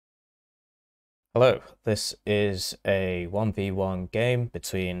Hello, this is a 1v1 game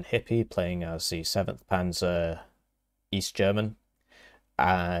between Hippie playing as the 7th Panzer East German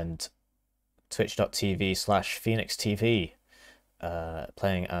and twitch.tv/Phoenix TV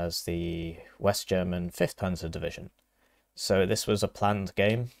playing as the West German 5th Panzer Division. So this was a planned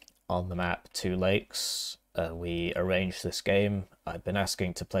game on the map Two Lakes. We arranged this game. I've been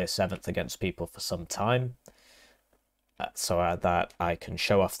asking to play 7th against people for some time so that I can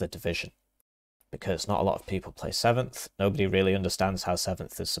show off the division, because not a lot of people play 7th. Nobody really understands how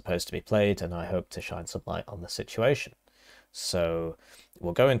 7th is supposed to be played, and I hope to shine some light on the situation. So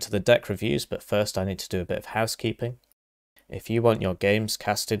we'll go into the deck reviews, but first I need to do a bit of housekeeping. If you want your games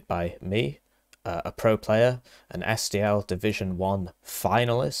casted by me, a pro player, an SDL Division 1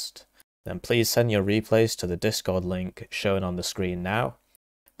 finalist, then please send your replays to the Discord link shown on the screen now.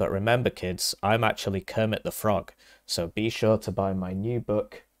 But remember kids, I'm actually Kermit the Frog, so be sure to buy my new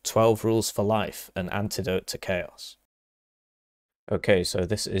book, 12 Rules for Life, An Antidote to Chaos. Okay, so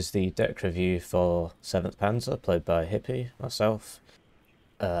this is the deck review for 7th Panzer, played by Hippie, myself.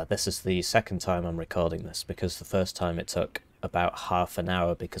 This is the second time I'm recording this, because the first time it took about half an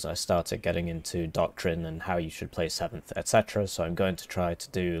hour because I started getting into doctrine and how you should play 7th, etc. So I'm going to try to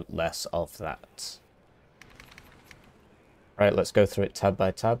do less of that. Right, let's go through it tab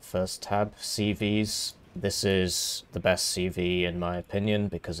by tab. First tab, CVs. This is the best CV in my opinion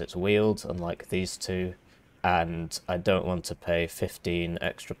because it's wheeled, unlike these two, and I don't want to pay 15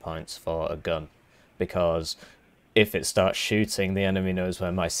 extra points for a gun, because if it starts shooting, the enemy knows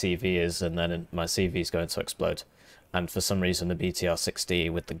where my CV is, and then my CV is going to explode. And for some reason the BTR-60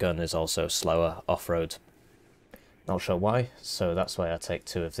 with the gun is also slower off-road. Not sure why, so that's why I take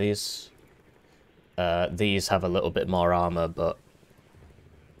two of these. These have a little bit more armor, but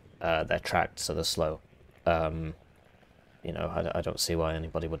they're tracked, so they're slow. You know, I don't see why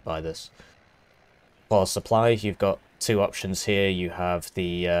anybody would buy this. For supply, you've got two options here. You have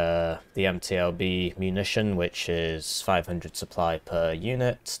the MTLB munition, which is 500 supply per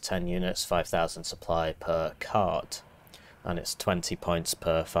unit, 10 units, 5,000 supply per card, and it's 20 points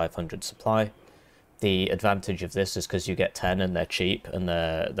per 500 supply. The advantage of this is because you get 10 and they're cheap and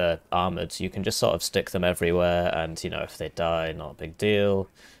they're armoured, you can just sort of stick them everywhere, and, you know, if they die, not a big deal.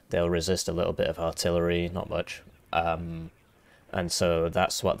 They'll resist a little bit of artillery, not much. And so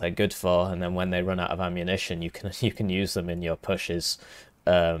that's what they're good for, and then when they run out of ammunition, you can use them in your pushes,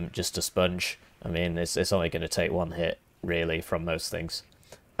 just to sponge. I mean, it's only going to take one hit, really, from most things.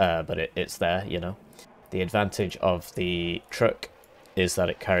 But it's there, you know. The advantage of the truck is that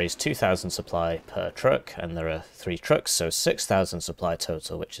it carries 2,000 supply per truck, and there are 3 trucks, so 6,000 supply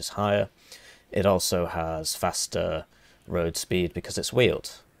total, which is higher. It also has faster road speed because it's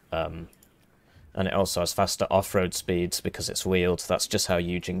wheeled. And it also has faster off-road speeds because it's wheeled. That's just how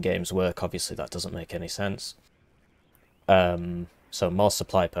Eugene games work. Obviously, that doesn't make any sense. So more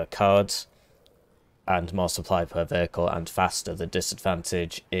supply per card, and more supply per vehicle, and faster. The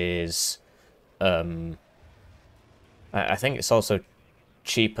disadvantage is, I think it's also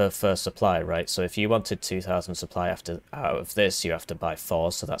cheaper for supply, right? So if you wanted 2,000 supply out of this, you have to buy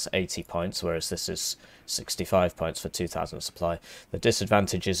 4, so that's 80 points, whereas this is 65 points for 2,000 supply. The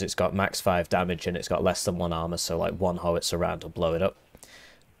disadvantage is it's got max 5 damage and it's got less than 1 armor, so like 1 howitzer round will blow it up,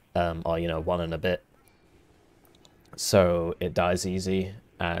 or, you know, 1 and a bit. So it dies easy,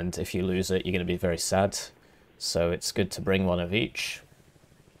 and if you lose it, you're going to be very sad. So it's good to bring 1 of each.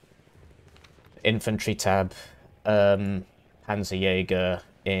 Infantry tab. Panzer Jaeger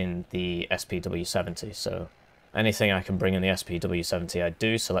in the SPW-70, so anything I can bring in the SPW-70 I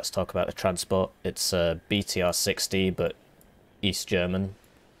do. So let's talk about the transport. It's a BTR-60, but East German.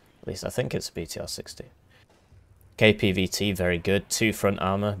 At least I think it's a BTR-60. KPVT, very good. 2 front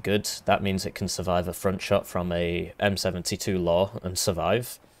armor, good. That means it can survive a front shot from a M72 Law and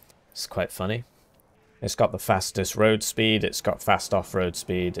survive. It's quite funny. It's got the fastest road speed, it's got fast off-road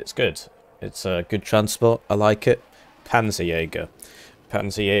speed, it's good. It's a good transport, I like it. Panzerjäger.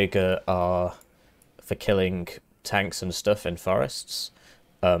 Panzerjäger are for killing tanks and stuff in forests,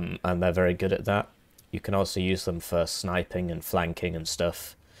 and they're very good at that. You can also use them for sniping and flanking and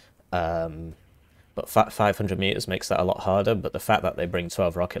stuff, but 500 meters makes that a lot harder. But the fact that they bring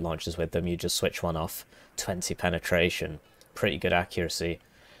 12 rocket launchers with them, you just switch one off, 20 penetration, pretty good accuracy,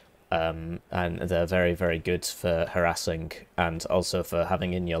 and they're very, very good for harassing, and also for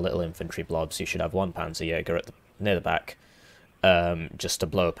having in your little infantry blobs. You should have 1 Panzerjäger at near the back, just to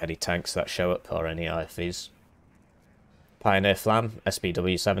blow up any tanks that show up, or any IFVs. Pioneer Flam,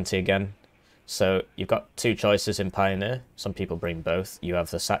 SPW-70 again. So you've got 2 choices in Pioneer. Some people bring both. You have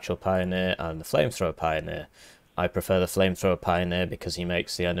the Satchel Pioneer and the Flamethrower Pioneer. I prefer the Flamethrower Pioneer because he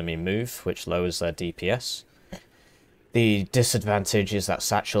makes the enemy move, which lowers their DPS. The disadvantage is that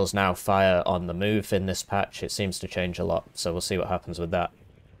satchels now fire on the move in this patch. It seems to change a lot, so we'll see what happens with that.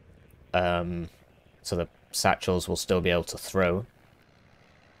 So the satchels will still be able to throw.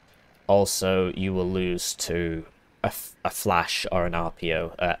 Also, you will lose to a flash or an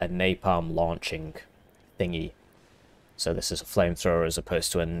RPO, a napalm launching thingy. So this is a flamethrower as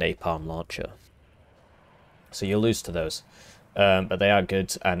opposed to a napalm launcher. So you'll lose to those. But they are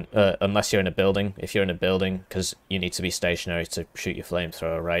good, and unless you're in a building. If you're in a building, because you need to be stationary to shoot your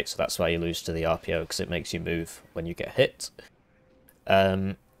flamethrower, right? So that's why you lose to the RPO, because it makes you move when you get hit.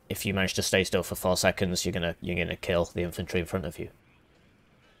 If you manage to stay still for 4 seconds, you're gonna kill the infantry in front of you.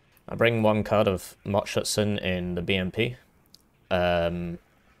 I bring one card of Motschützen in the BMP.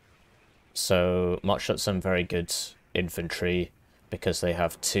 So Motschützen, very good infantry because they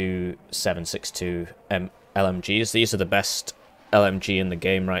have two 7.62 LMGs. These are the best LMG in the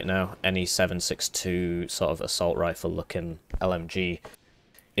game right now. Any 7.62 sort of assault rifle looking LMG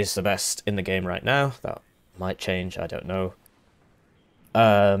is the best in the game right now. That might change, I don't know.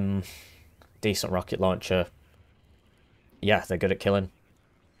 Decent rocket launcher. Yeah, they're good at killing.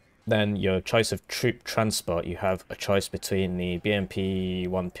 Then your choice of troop transport, you have a choice between the BMP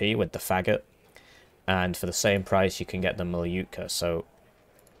 1P with the faggot, and for the same price you can get the Milyutka. So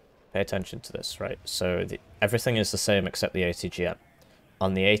pay attention to this, right? So everything is the same except the ATGM.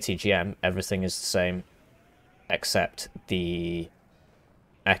 On the ATGM, everything is the same except the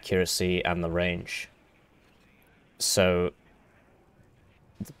accuracy and the range. So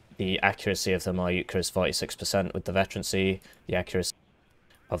the accuracy of the Milyutka is 46% with the veterancy. The accuracy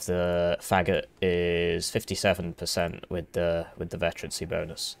of the faggot is 57% with the veterancy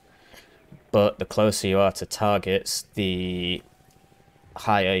bonus. But the closer you are to targets, the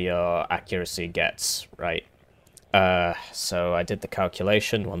higher your accuracy gets, right? So I did the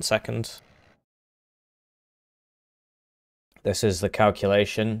calculation, 1 second. This is the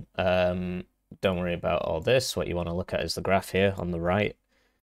calculation. Don't worry about all this. What you want to look at is the graph here on the right.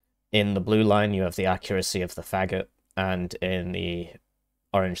 In the blue line, you have the accuracy of the faggot, and in the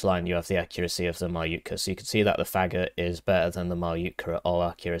orange line, you have the accuracy of the Milyutka. So you can see that the faggot is better than the Milyutka at all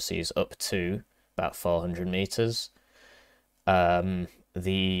accuracies up to about 400 meters.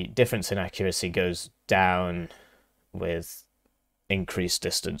 The difference in accuracy goes down with increased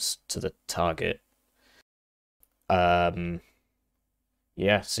distance to the target. Yeah,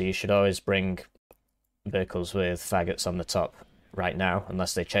 so you should always bring vehicles with faggots on the top right now,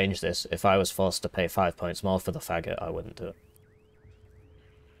 unless they change this. If I was forced to pay 5 points more for the faggot, I wouldn't do it.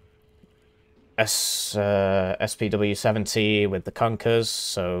 SPW-70 with the Conkers,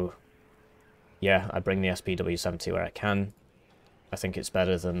 so yeah, I bring the SPW-70 where I can. I think it's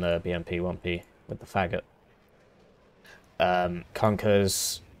better than the BMP-1P with the faggot.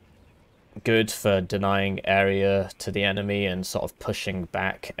 Conkers, good for denying area to the enemy and sort of pushing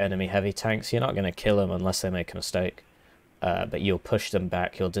back enemy heavy tanks. You're not going to kill them unless they make a mistake, but you'll push them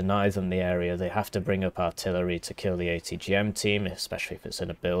back, you'll deny them the area. They have to bring up artillery to kill the ATGM team, especially if it's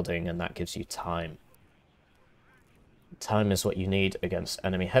in a building, and that gives you time. Time is what you need against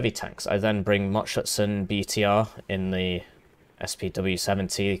enemy heavy tanks. I then bring Motschützen BTR in the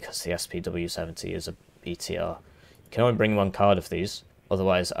SPW-70 because the SPW-70 is a BTR. You can only bring one card of these,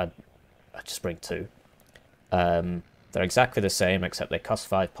 otherwise I'd just bring two. They're exactly the same except they cost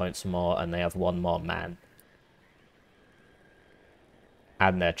 5 points more and they have one more man.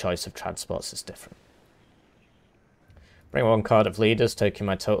 And their choice of transports is different. Bring one card of leaders, taking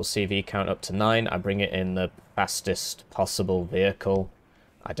my total CV count up to 9. I bring it in the fastest possible vehicle.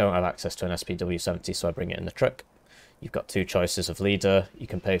 I don't have access to an SPW-70, so I bring it in the truck. You've got two choices of leader. You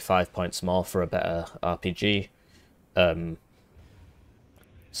can pay 5 points more for a better RPG.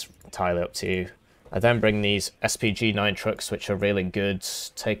 It's entirely up to you. I then bring these SPG-9 trucks, which are really good.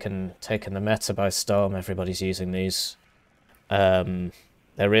 Taken the meta by storm. Everybody's using these.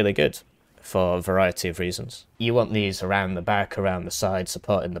 They're really good for a variety of reasons. You want these around the back, around the side,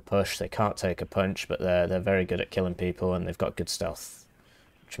 supporting the push. They can't take a punch, but they're very good at killing people, and they've got good stealth,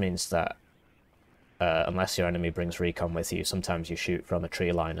 which means that unless your enemy brings recon with you, sometimes you shoot from a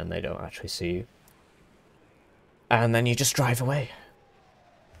tree line and they don't actually see you. And then you just drive away.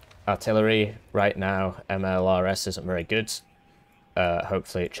 Artillery, right now, MLRS isn't very good.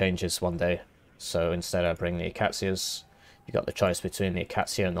 Hopefully it changes one day. So instead I bring the Akatsias. You got the choice between the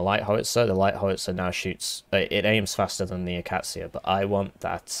Akatsia and the light howitzer. The light howitzer now shoots, it aims faster than the Akatsia, but I want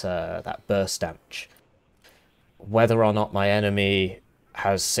that that burst damage. Whether or not my enemy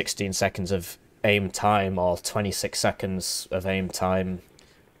has 16 seconds of aim time or 26 seconds of aim time,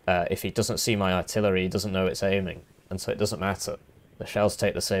 if he doesn't see my artillery, he doesn't know it's aiming, and so it doesn't matter. The shells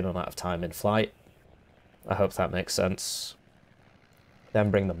take the same amount of time in flight. I hope that makes sense.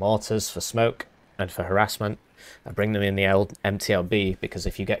 Then bring the mortars for smoke and for harassment. I bring them in the MTLB because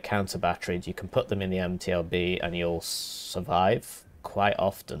if you get counter-batteried, you can put them in the MTLB and you'll survive quite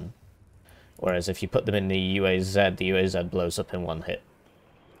often. Whereas if you put them in the UAZ blows up in one hit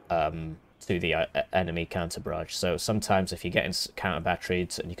to the enemy counter-barrage. So sometimes if you get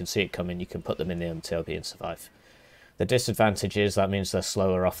counter-batteried and you can see it coming, you can put them in the MTLB and survive. The disadvantage is that means they're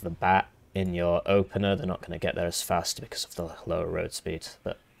slower off the bat in your opener. They're not going to get there as fast because of the lower road speed,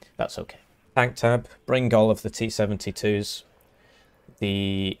 but that's okay. Tank tab, bring all of the T-72s.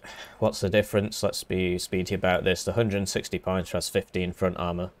 What's the difference? Let's be speedy about this. The 160 pointer has 15 front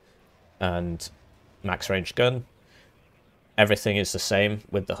armor and max range gun. Everything is the same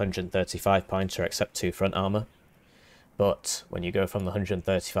with the 135 pointer except 2 front armor. But when you go from the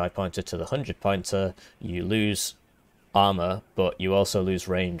 135 pointer to the 100 pointer, you lose armor, but you also lose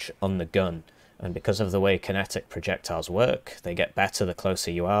range on the gun. And because of the way kinetic projectiles work, they get better the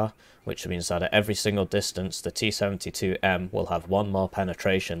closer you are, which means that at every single distance, the T-72M will have 1 more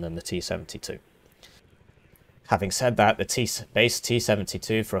penetration than the T-72. Having said that, the base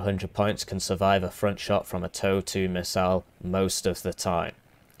T-72 for 100 points can survive a front shot from a TOW-2 missile most of the time.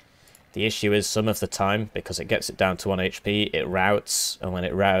 The issue is some of the time, because it gets it down to 1 HP, it routes, and when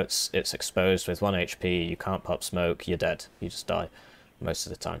it routes, it's exposed with 1 HP, you can't pop smoke, you're dead. You just die most of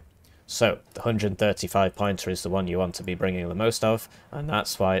the time. So, the 135 pointer is the one you want to be bringing the most of, and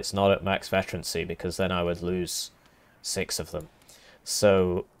that's why it's not at max veterancy, because then I would lose 6 of them.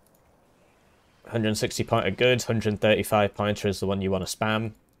 So, 160 pointer good, 135 pointer is the one you want to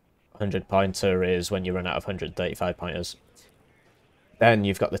spam, 100 pointer is when you run out of 135 pointers. Then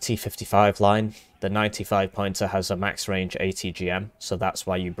you've got the T-55 line. The 95 pointer has a max range ATGM, so that's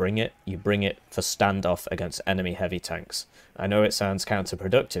why you bring it. You bring it for standoff against enemy heavy tanks. I know it sounds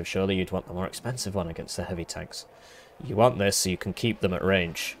counterproductive, surely you'd want the more expensive one against the heavy tanks. You want this so you can keep them at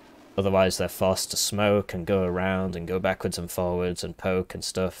range. Otherwise they're forced to smoke and go around and go backwards and forwards and poke and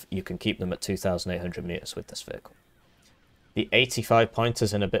stuff. You can keep them at 2,800 meters with this vehicle. The 85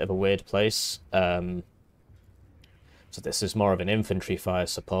 pointer's in a bit of a weird place. So this is more of an infantry fire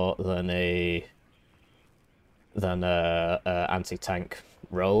support than a anti-tank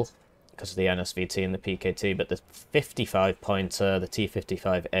role because of the NSVT and the PKT, but the 55 pointer, the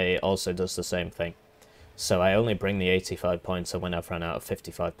T-55A, also does the same thing. So I only bring the 85 pointer when I've run out of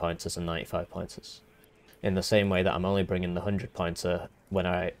 55 pointers and 95 pointers. In the same way that I'm only bringing the 100 pointer when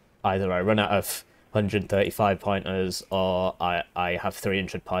either I run out of 135 pointers or I have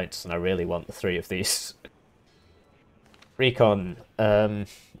 300 points and I really want the 3 of these. Recon.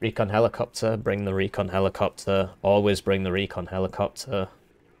 Recon helicopter. Bring the recon helicopter. Always bring the recon helicopter.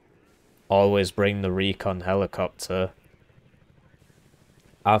 Always bring the recon helicopter.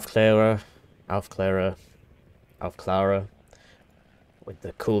 Aufklärer. Aufklärer. Aufklärer. With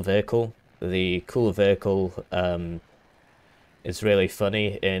the cool vehicle. The cool vehicle is really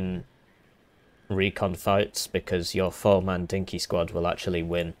funny in recon fights because your 4-man dinky squad will actually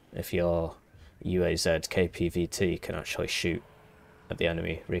win if your UAZ KPVT can actually shoot at the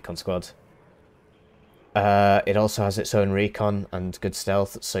enemy recon squad. It also has its own recon and good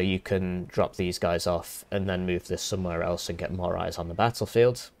stealth, so you can drop these guys off and then move this somewhere else and get more eyes on the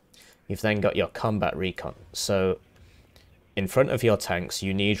battlefield. You've then got your combat recon. So in front of your tanks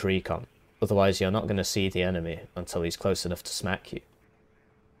you need recon, otherwise you're not going to see the enemy until he's close enough to smack you.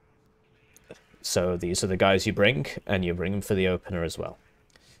 So these are the guys you bring, and you bring them for the opener as well.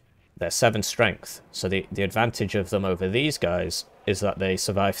 They're 7 strength, so the advantage of them over these guys is that they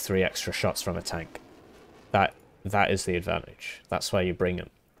survive 3 extra shots from a tank. That is the advantage. That's why you bring them.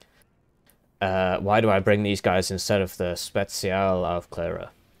 Why do I bring these guys instead of the Spezialaufklärer?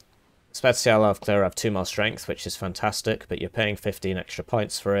 Spezialaufklärer have 2 more strength, which is fantastic, but you're paying 15 extra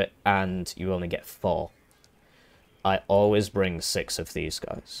points for it, and you only get 4. I always bring 6 of these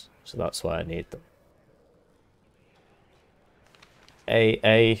guys, so that's why I need them.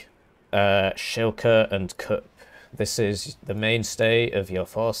 Schilke and Kup. This is the mainstay of your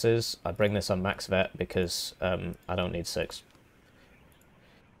forces. I bring this on max vet because I don't need 6.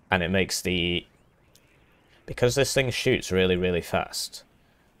 And it makes because this thing shoots really, really fast,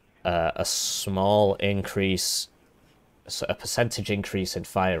 a small increase, a percentage increase in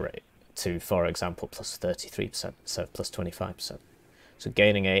fire rate to, for example, plus 33%, so plus 25%. So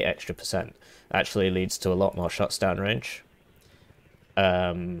gaining 8 extra percent actually leads to a lot more shots downrange.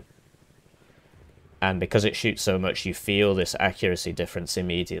 And because it shoots so much, you feel this accuracy difference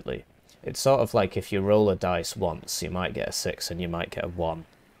immediately. It's sort of like if you roll a dice once, you might get a 6 and you might get a 1.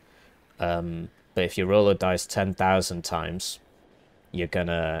 But if you roll a dice 10,000 times, you're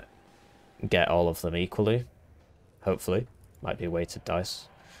gonna get all of them equally. Hopefully. Might be weighted dice.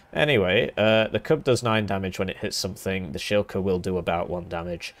 Anyway, the Cub does 9 damage when it hits something. The Shilka will do about 1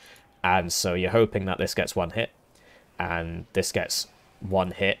 damage. And so you're hoping that this gets 1 hit. And this gets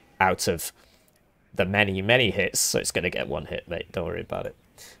 1 hit out of the many, many hits. So it's going to get 1 hit, mate. Don't worry about it.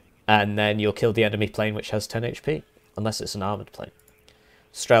 And then you'll kill the enemy plane, which has 10 HP. Unless it's an armoured plane.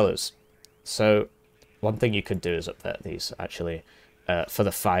 Strellas. So one thing you could do is upvet these, actually. For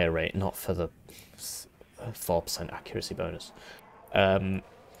the fire rate, not for the 4% accuracy bonus.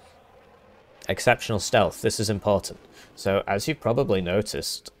 Exceptional stealth. This is important. So, as you've probably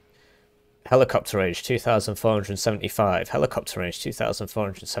noticed, helicopter range 2,475. Helicopter range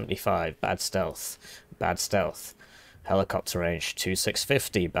 2,475. Bad stealth. Bad stealth. Helicopter range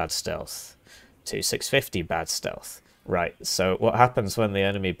 2,650. Bad stealth. 2,650. Bad stealth. Right, so what happens when the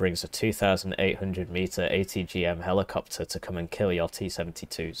enemy brings a 2,800 meter ATGM helicopter to come and kill your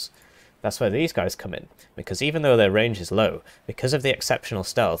T-72s? That's where these guys come in, because even though their range is low, because of the exceptional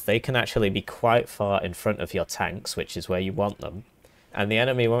stealth, they can actually be quite far in front of your tanks, which is where you want them, and the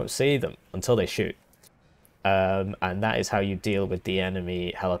enemy won't see them until they shoot. And that is how you deal with the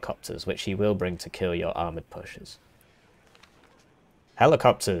enemy helicopters, which he will bring to kill your armoured pushes.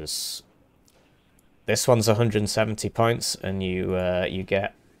 Helicopters. This one's 170 points, and you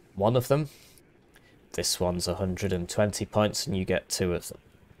get 1 of them. This one's 120 points, and you get 2 of them.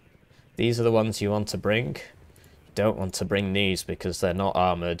 These are the ones you want to bring. You don't want to bring these because they're not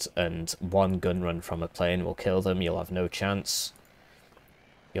armoured, and 1 gun run from a plane will kill them. You'll have no chance.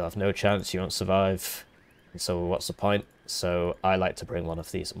 You'll have no chance, you won't survive. And so what's the point? So I like to bring 1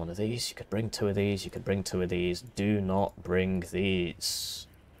 of these and 1 of these. You could bring 2 of these, you could bring 2 of these. Do not bring these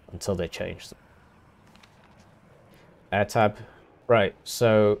until they change them. Air tab. Right,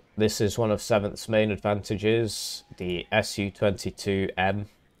 so this is one of 7th's main advantages, the Su-22M.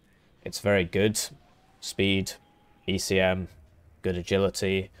 It's very good. Speed, ECM, good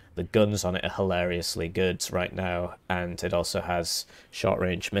agility. The guns on it are hilariously good right now, and it also has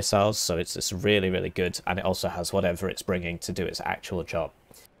short-range missiles, so it's really, really good, and it also has whatever it's bringing to do its actual job.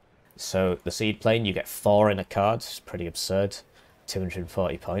 So the seed plane, you get 4 in a card. It's pretty absurd.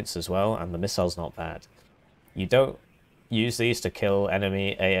 240 points as well, and the missile's not bad. You don't use these to kill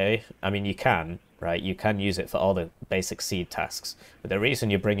enemy AA. I mean, you can, right? You can use it for all the basic seed tasks. But the reason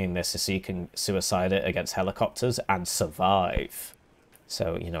you're bringing this is so you can suicide it against helicopters and survive.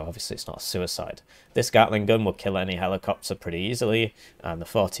 So, you know, obviously it's not a suicide. This Gatling gun will kill any helicopter pretty easily, and the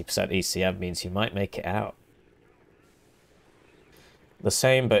 40% ECM means you might make it out. The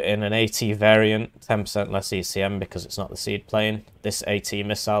same, but in an AT variant, 10% less ECM because it's not the seed plane. This AT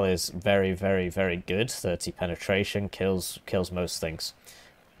missile is very, very, very good. 30 penetration, kills most things.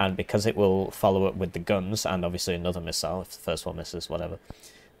 And because it will follow up with the guns, and obviously another missile, if the first one misses, whatever.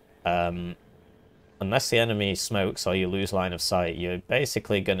 Unless the enemy smokes or you lose line of sight, you're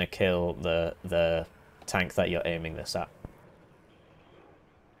basically going to kill the tank that you're aiming this at.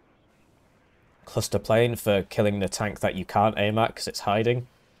 Cluster plane for killing the tank that you can't aim at because it's hiding.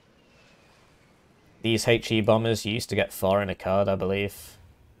 These HE bombers, you used to get 4 in a card, I believe.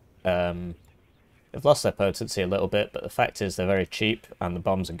 They've lost their potency a little bit, but the fact is they're very cheap, and the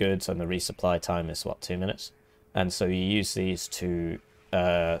bombs are good, and the resupply time is, what, 2 minutes? And so you use these to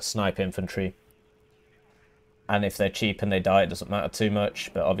snipe infantry. And if they're cheap and they die, it doesn't matter too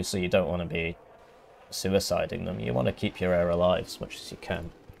much, but obviously you don't want to be suiciding them. You want to keep your air alive as much as you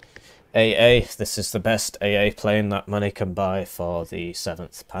can. AA, this is the best AA plane that money can buy for the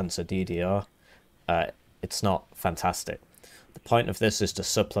 7th Panzer DDR. It's not fantastic. The point of this is to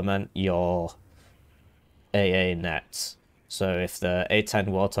supplement your AA nets. So if the A-10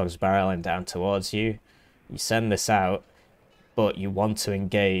 Warthog's barreling down towards you, you send this out, but you want to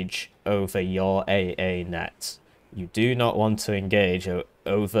engage over your AA net. You do not want to engage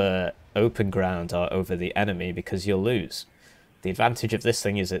over open ground or over the enemy because you'll lose. The advantage of this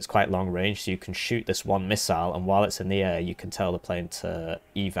thing is it's quite long range, so you can shoot this 1 missile, and while it's in the air, you can tell the plane to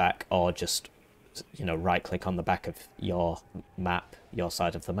evac or just, you know, right-click on the back of your map, your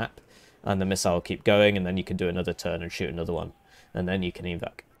side of the map, and the missile will keep going, and then you can do another turn and shoot another one, and then you can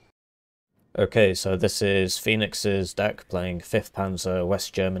evac. Okay, so this is Phoenix's deck playing 5th Panzer,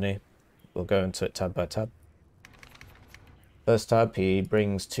 West Germany. We'll go into it tab by tab. First tab, he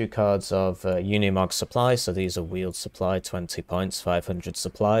brings 2 cards of Unimog supply, so these are wheeled supply, 20 points, 500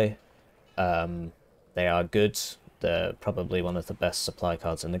 supply. They are good. They're probably one of the best supply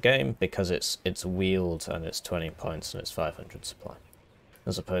cards in the game because it's wheeled and it's 20 points and it's 500 supply.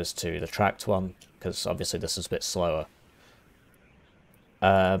 As opposed to the tracked one, because obviously this is a bit slower.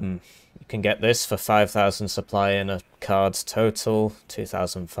 You can get this for 5,000 supply in a card total,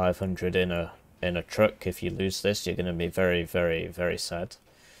 2,500 in a truck. If you lose this, you're going to be very, very, very sad.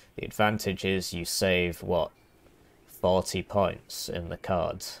 The advantage is you save, what, 40 points in the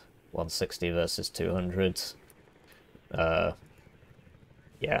card. 160 versus 200. Yeah,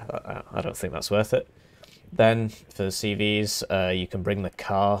 I don't think that's worth it. Then, for the CVs, you can bring the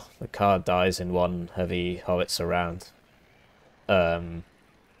car. The car dies in one heavy howitzer round. But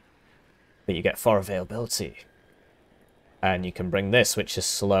you get 4 availability. And you can bring this, which is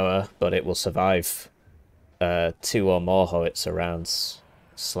slower, but it will survive 2 or more howitzer rounds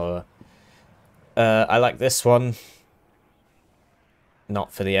slower. I like this one.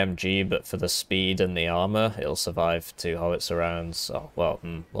 Not for the MG, but for the speed and the armor. It'll survive 2 howitzer rounds. Oh, well,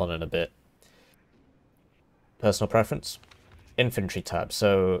 1 and a bit. Personal preference. Infantry tab.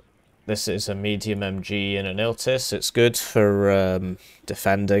 So this is a medium MG and an Iltis. It's good for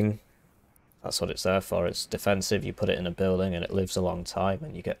defending. That's what it's there for. It's defensive. You put it in a building and it lives a long time,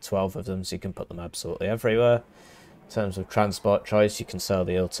 and you get 12 of them, so you can put them absolutely everywhere. In terms of transport choice, you can sell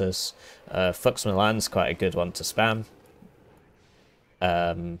the Iltis. Fux Milan's quite a good one to spam.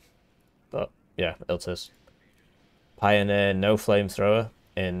 But yeah, Iltis. Pioneer, no flamethrower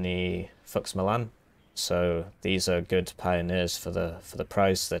in the Fux Milan. So these are good pioneers for the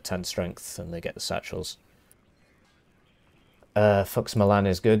price. They're 10 strength and they get the satchels. Fux Milan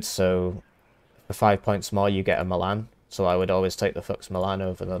is good, so for 5 points more you get a Milan. So I would always take the Fux Milan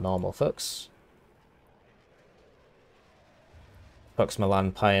over the normal Fux. Fux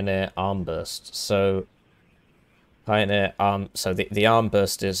Milan Pioneer Arm Burst. So Pioneer Arm, so the Arm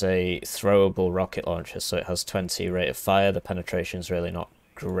Burst is a throwable rocket launcher, so it has 20 rate of fire. The penetration's really not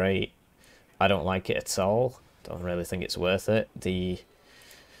great. I don't like it at all. Don't really think it's worth it. The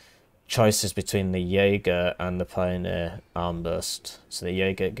choice is between the Jaeger and the Pioneer Arm Burst. So the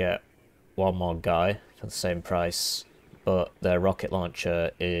Jaeger get 1 more guy for the same price, but their rocket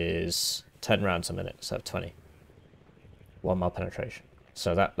launcher is 10 rounds a minute instead of 20. 1 more penetration.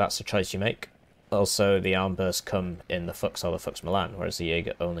 So that's a choice you make. Also, the Arm Burst come in the Fux or the Fux Milan, whereas the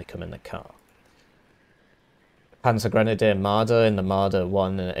Jaeger only come in the car. Panzer Grenadier Marder in the Marder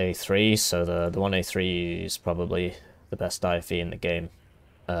 1 and A3, so the 1A3 is probably the best IFE in the game.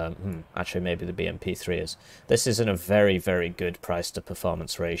 Actually, maybe the BMP3 is. This is in a very, very good price to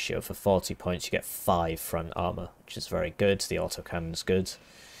performance ratio. For 40 points, you get 5 front armor, which is very good. The autocannon's good.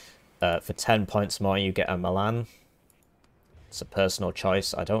 For 10 points more, you get a Milan. It's a personal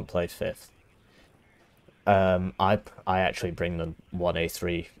choice. I don't play 5th. I actually bring the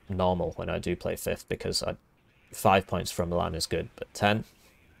 1A3 normal when I do play 5th, because 5 points from Milan is good, but 10.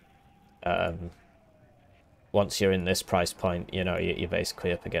 Once you're in this price point, you know, you're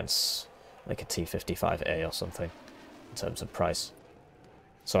basically up against like a T55A or something in terms of price.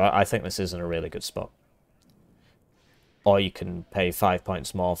 So I think this is in a really good spot. Or you can pay 5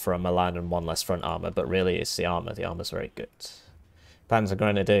 points more for a Milan and 1 less front armor, but really it's the armor. The armor's very good. Panzer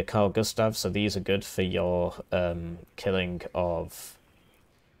Grenadier Carl Gustav, so these are good for your killing of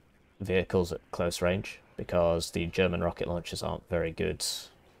vehicles at close range, because the German rocket launchers aren't very good,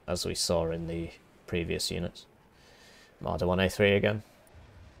 as we saw in the previous units. Marder 1A3 again.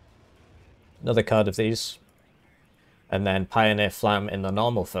 Another card of these. And then Pioneer Flam in the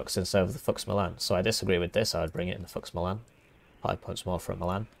normal Fux instead of the Fux Milan. So I disagree with this, I would bring it in the Fux Milan. 5 points more for a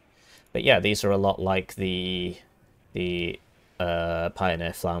Milan. But yeah, these are a lot like the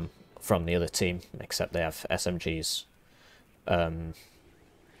Pioneer Flam from the other team, except they have SMGs.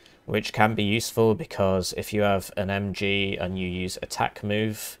 Which can be useful, because if you have an MG and you use attack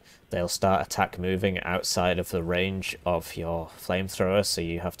move, they'll start attack moving outside of the range of your flamethrower, so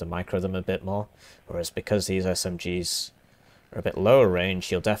you have to micro them a bit more. Whereas because these SMGs are a bit lower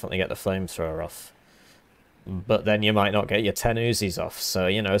range, you'll definitely get the flamethrower off. But then you might not get your 10 Uzis off, so,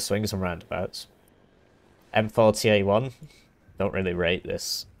 you know, swings and roundabouts. M40A1, don't really rate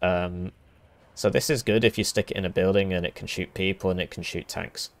this. So this is good if you stick it in a building and it can shoot people and it can shoot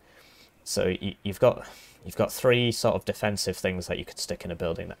tanks. So you've got 3 sort of defensive things that you could stick in a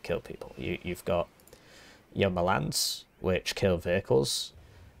building that kill people. You've got your Milans, which kill vehicles.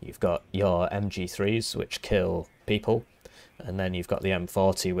 You've got your MG3s, which kill people. And then you've got the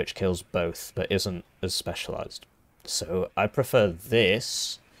M40, which kills both, but isn't as specialized. So I prefer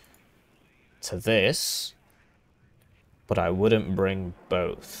this to this, but I wouldn't bring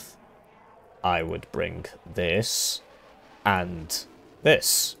both. I would bring this and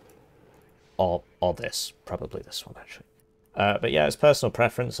this. Or this. Probably this one, actually. But yeah, it's personal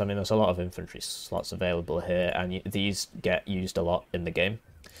preference. I mean, there's a lot of infantry slots available here, and these get used a lot in the game.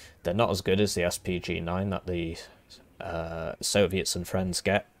 They're not as good as the SPG-9 that the Soviets and friends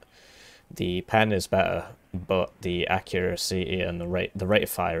get. The pen is better, but the accuracy and the rate of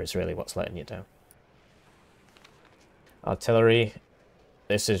fire is really what's letting you down. Artillery,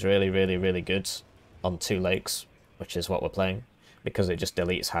 this is really, really, really good on 2 lakes, which is what we're playing, because it just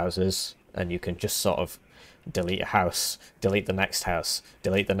deletes houses, and you can just sort of delete a house, delete the next house,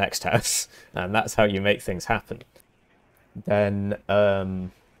 delete the next house, and that's how you make things happen. Then,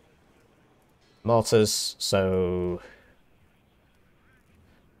 mortars, so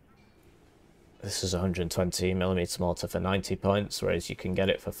this is 120mm mortar for 90 points, whereas you can get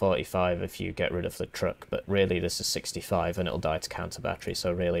it for 45 if you get rid of the truck, but really this is 65 and it'll die to counter battery,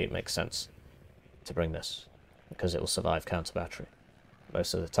 so really it makes sense to bring this, because it will survive counter battery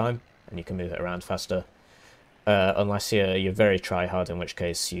most of the time, and you can move it around faster. Unless you're very try-hard, in which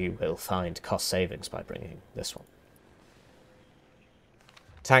case you will find cost savings by bringing this one.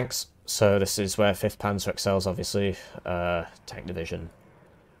 Tanks, so this is where 5th Panzer excels, obviously, tank division.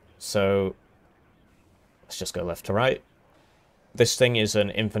 So let's just go left to right. This thing is an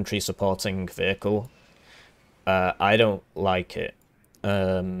infantry supporting vehicle. I don't like it.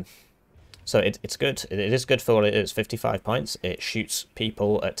 So it's good. It is good for what it is. 55 points. It shoots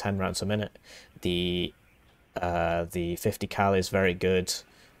people at 10 rounds a minute. The 50 cal is very good.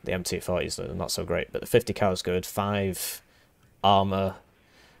 The M240s are not so great, but the 50 cal is good. 5 armor.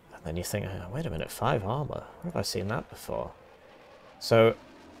 And then you think, oh, wait a minute, 5 armor? Where have I seen that before? So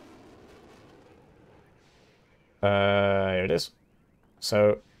here it is.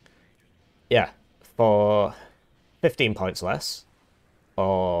 So yeah, for 15 points less,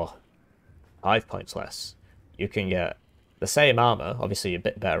 or 5 points less, you can get the same armor, obviously a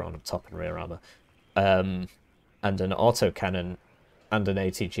bit better on top and rear armor, and an autocannon and an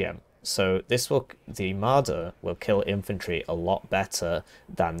ATGM. So the Marder will kill infantry a lot better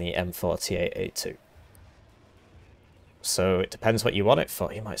than the M48A2. So it depends what you want it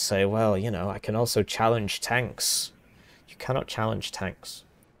for. You might say, well, you know, I can also challenge tanks. You cannot challenge tanks.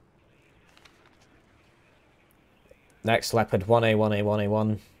 Next, Leopard 1A, 1A,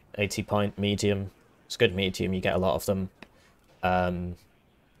 1A1, 80 point, medium. It's good medium, you get a lot of them.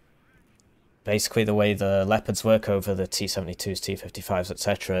 Basically, the way the Leopards work over the T-72s, T-55s,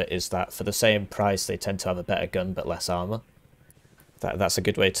 etc. is that for the same price, they tend to have a better gun but less armor. That's a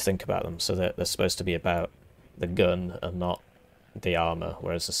good way to think about them, so that they're supposed to be about the gun and not the armor,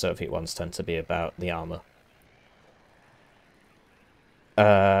 whereas the Soviet ones tend to be about the armor.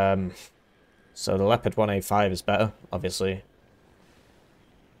 So the Leopard 1A5 is better, obviously,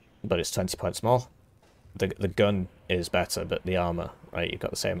 but it's 20 points more. The gun is better, but the armor, right, you've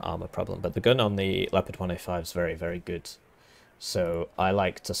got the same armor problem. But the gun on the Leopard 1A5 is very, very good. So I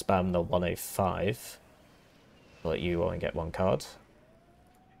like to spam the 1A5, but you only get 1 card,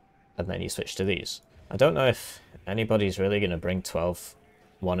 and then you switch to these. I don't know if anybody's really going to bring 12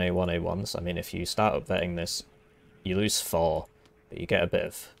 1A, 1A1s. I mean, if you start up vetting this, you lose 4, but you get a bit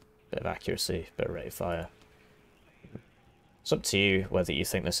of accuracy, a bit of rate of fire. It's up to you whether you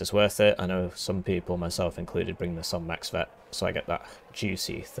think this is worth it. I know some people, myself included, bring this on max vet, so I get that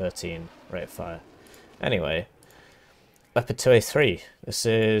juicy 13 rate of fire. Anyway, Leopard 2A3. This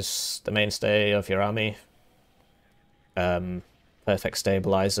is the mainstay of your army. Perfect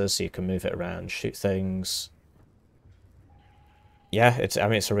stabilizer, so you can move it around, shoot things. Yeah, it's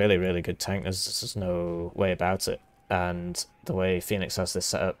a really, really good tank. There's no way about it. And the way Phoenix has this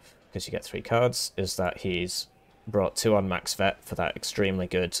set up, because you get 3 cards, is that he's brought 2 on max vet for that extremely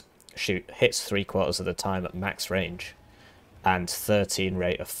good shoot, hits 3/4 of the time at max range, and 13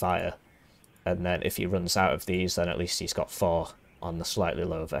 rate of fire. And then if he runs out of these, then at least he's got 4 on the slightly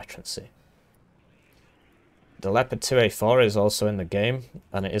lower veterancy. The Leopard 2A4 is also in the game,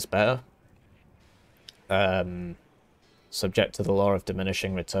 and it is better. Subject to the law of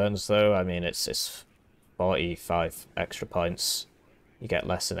diminishing returns, though. I mean, it's 45 extra points. You get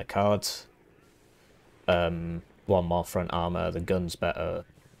less in a card. 1 more front armor. The gun's better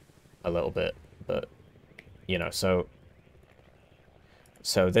a little bit, but you know, so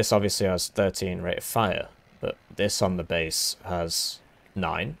this obviously has 13 rate of fire, but this on the base has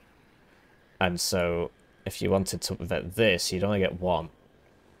 9, and so if you wanted to vet this, you'd only get 1.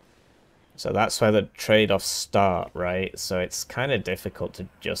 So that's where the trade-offs start, right? So it's kind of difficult to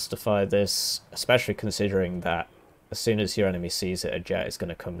justify this, especially considering that as soon as your enemy sees it, a jet is going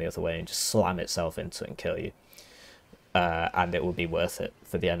to come the other way and just slam itself into it and kill you. And it will be worth it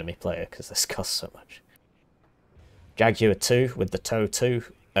for the enemy player because this costs so much. Jaguar 2 with the TOW 2.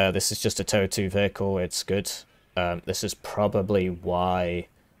 This is just a TOW 2 vehicle. It's good. This is probably why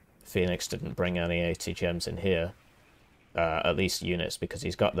Phoenix didn't bring any ATGMs in here. At least units, because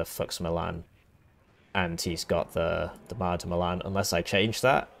he's got the Fux Milan and he's got the Marder Milan, unless I changed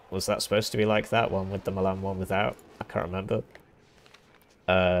that. Was that supposed to be like that? One with the Milan, one without? I can't remember.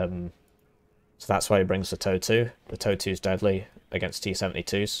 So that's why he brings the TOW2. The TOW2 is deadly against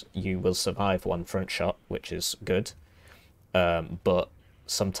T-72s. You will survive one front shot, which is good. But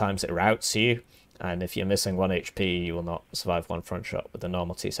sometimes it routs you, and if you're missing 1 HP, you will not survive one front shot with a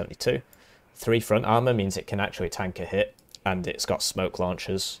normal T-72. 3 front armor means it can actually tank a hit, and it's got smoke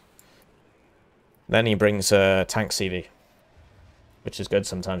launchers. Then he brings a tank CV, which is good.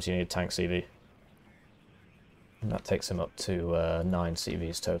 Sometimes you need tank CV. And that takes him up to 9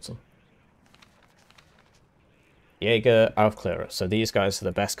 CVs total. Jaeger, Aufklärer. So these guys are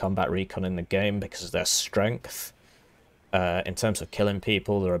the best combat recon in the game because of their strength. In terms of killing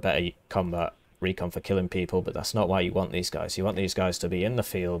people, they're a better combat recon for killing people, but that's not why you want these guys. You want these guys to be in the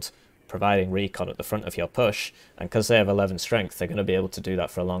field, providing recon at the front of your push, and because they have 11 strength, they're going to be able to do that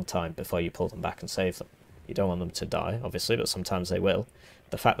for a long time before you pull them back and save them. You don't want them to die, obviously, but sometimes they will.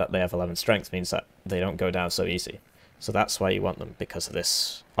 The fact that they have 11 strength means that they don't go down so easy. So that's why you want them, because of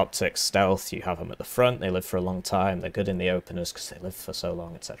this optics, stealth. You have them at the front, they live for a long time, they're good in the openers because they live for so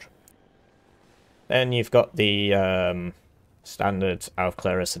long, etc. Then you've got the standard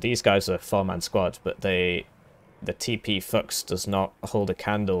Aufklärer. So these guys are 4-man squad, but the TP Fuchs does not hold a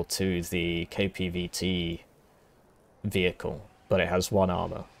candle to the KPVT vehicle, but it has 1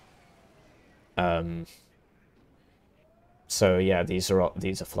 armor. So yeah, these are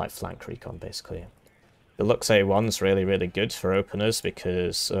like flank recon basically. The Lux A1's really, really good for openers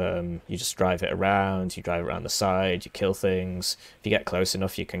because you just drive it around, you drive around the side, you kill things. If you get close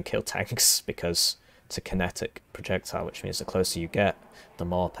enough, you can kill tanks because it's a kinetic projectile, which means the closer you get, the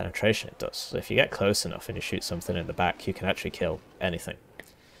more penetration it does. So if you get close enough and you shoot something in the back, you can actually kill anything.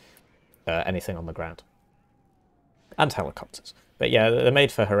 Anything on the ground. And helicopters. But yeah, they're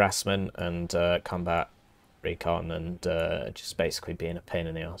made for harassment and combat recon and just basically being a pain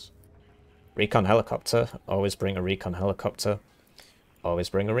in the arse. Recon helicopter, always bring a recon helicopter. Always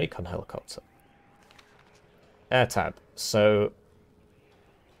bring a recon helicopter. Air tab. So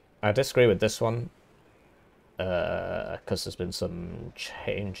I disagree with this one because there's been some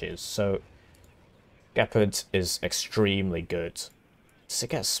changes. So Gepard is extremely good. Does it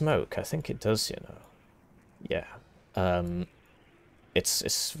get smoke? I think it does, you know. Yeah.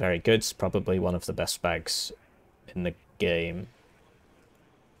 It's very good. It's probably one of the best bags in the game.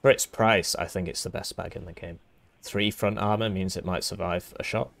 For its price, I think it's the best bag in the game. 3 front armor means it might survive a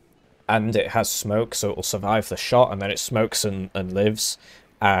shot. And it has smoke, so it will survive the shot, and then it smokes and lives.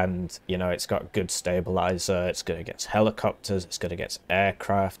 And, you know, it's got good stabilizer, it's good against helicopters, it's good against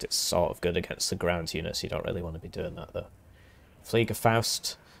aircraft, it's sort of good against the ground units. You don't really want to be doing that, though.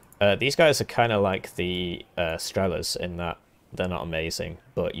 Fliegerfaust. These guys are kind of like the Strelers in that they're not amazing,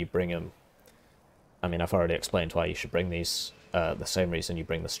 but you bring them... I mean, I've already explained why you should bring these... the same reason you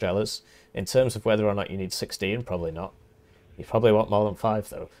bring the Strelers. In terms of whether or not you need 16, probably not. You probably want more than 5,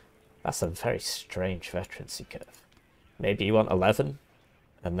 though. That's a very strange veterancy curve. Maybe you want 11,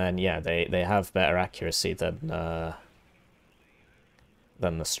 and then, yeah, they have better accuracy than the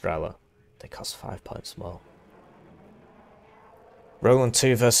Strela. They cost 5 points more. Roland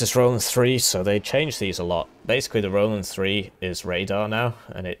 2 versus Roland 3, so they changed these a lot. Basically, the Roland 3 is radar now,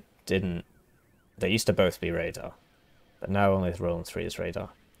 and it didn't... They used to both be radar. But now only the Roland 3 is radar.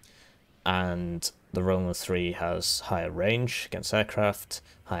 And the Roland 3 has higher range against aircraft,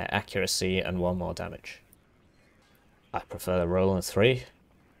 higher accuracy, and 1 more damage. I prefer the Roland 3.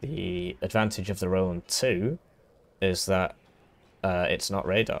 The advantage of the Roland 2 is that it's not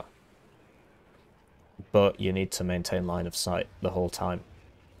radar. But you need to maintain line of sight the whole time.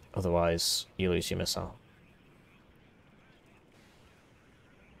 Otherwise, you lose your missile.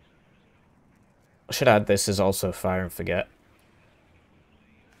 I should add this is also fire and forget.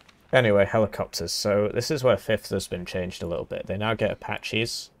 Anyway, helicopters. So this is where 5th has been changed a little bit. They now get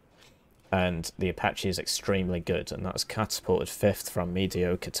Apaches, and the Apache is extremely good, and that's catapulted 5th from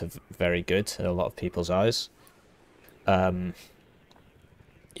mediocre to very good in a lot of people's eyes.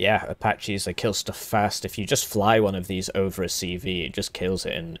 Yeah, Apaches, they kill stuff fast. If you just fly one of these over a CV, it just kills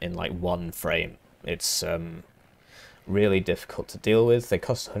it in like 1 frame. It's really difficult to deal with. They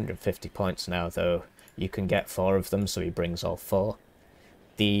cost 150 points now, though. You can get 4 of them, so he brings all 4.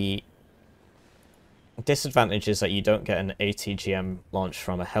 The disadvantage is that you don't get an ATGM launch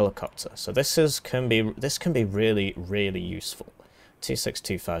from a helicopter. So this can be really, really useful.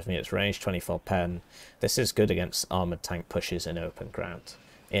 2625 meters range, 24 pen. This is good against armored tank pushes in open ground,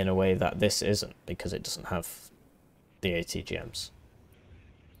 in a way that this isn't, because it doesn't have the ATGMs.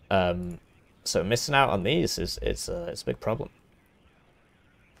 So missing out on these it's a big problem.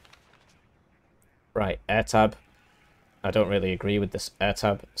 Right, air tab. I don't really agree with this air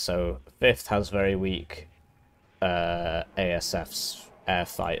tab. So 5th has very weak ASF's air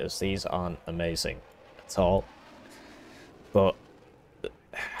fighters. These aren't amazing at all, but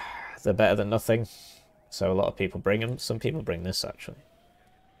they're better than nothing. So a lot of people bring them. Some people bring this actually.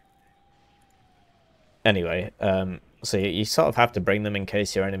 Anyway, so you sort of have to bring them in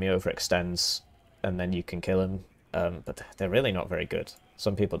case your enemy overextends, and then you can kill him. But they're really not very good.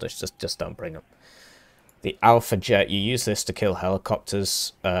 Some people just don't bring them. The Alpha Jet, you use this to kill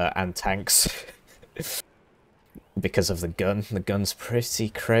helicopters and tanks because of the gun. The gun's pretty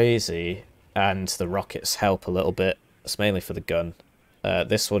crazy, and the rockets help a little bit. It's mainly for the gun.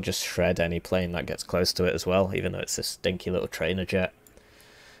 This will just shred any plane that gets close to it as well, even though it's this stinky little trainer jet.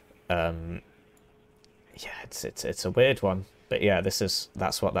 Yeah, it's a weird one, but yeah,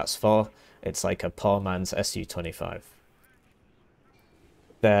 that's what that's for. It's like a poor man's Su-25.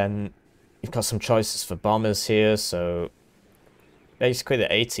 Then you've got some choices for bombers here. So basically,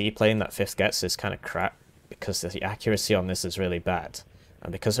 the AT plane that 5th gets is kind of crap because the accuracy on this is really bad,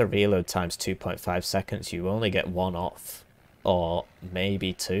 and because the reload time's 2.5 seconds, you only get 1 off, or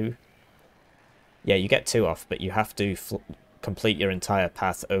maybe 2. Yeah, you get 2 off, but you have to complete your entire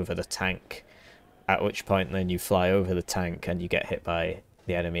path over the tank. At which point then you fly over the tank and you get hit by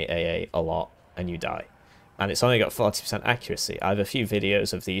the enemy AA a lot and you die. And it's only got 40% accuracy. I have a few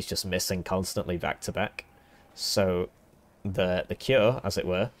videos of these just missing constantly back to back. So the cure, as it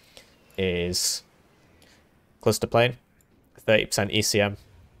were, is cluster plane, 30% ECM,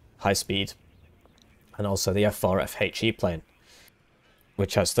 high speed, and also the F4FHE plane,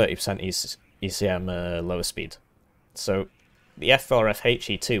 which has 30% ECM lower speed. So the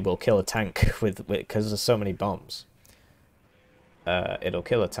F4FHE2 will kill a tank because there's so many bombs. It'll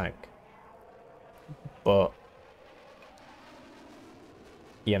kill a tank. But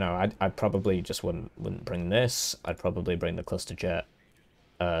you know, I probably just wouldn't bring this. I'd probably bring the cluster jet.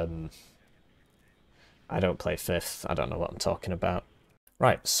 I don't play 5th. I don't know what I'm talking about.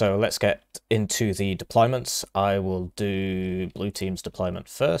 Right, so let's get into the deployments. I will do blue team's deployment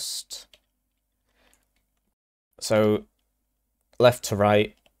first. So left to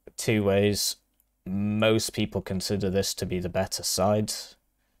right, 2 ways. Most people consider this to be the better side.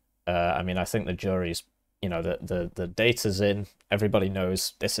 I mean, I think the jury's, you know, the data's in. Everybody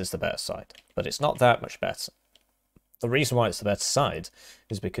knows this is the better side, but it's not that much better. The reason why it's the better side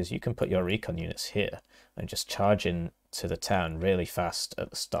is because you can put your recon units here and just charge into the town really fast at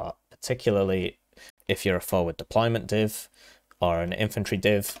the start, particularly if you're a forward deployment div or an infantry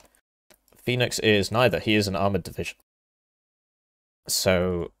div. Phoenix is neither. He is an armored division.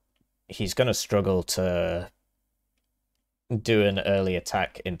 So he's going to struggle to do an early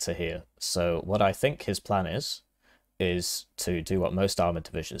attack into here. So what I think his plan is to do what most armored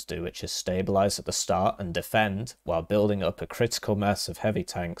divisions do, which is stabilize at the start and defend while building up a critical mass of heavy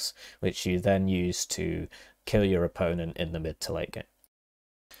tanks, which you then use to kill your opponent in the mid to late game.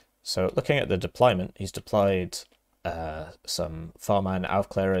 So looking at the deployment, he's deployed some 4-man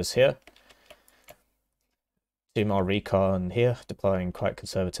Aufklärers here. 2 more recon here, deploying quite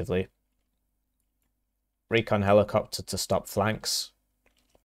conservatively. Recon helicopter to stop flanks.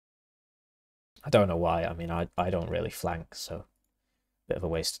 I don't know why. I mean, I don't really flank, so bit of a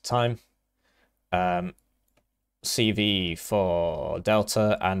waste of time. CV for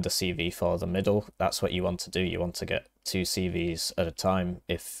Delta and a CV for the middle. That's what you want to do. You want to get 2 CVs at a time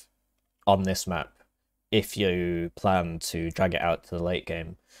if on this map. If you plan to drag it out to the late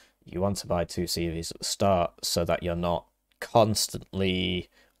game, you want to buy 2 CVs at the start so that you're not constantly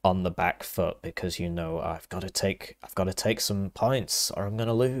on the back foot because you know I've got to take some points or I'm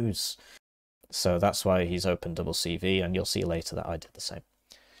gonna lose. So that's why he's opened double CV, and you'll see later that I did the same.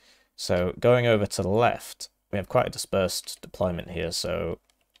 So going over to the left, we have quite a dispersed deployment here. So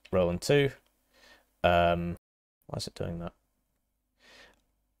Roland 2. Why is it doing that?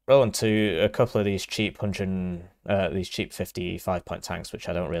 Roland 2, a couple of these cheap 55-point tanks, which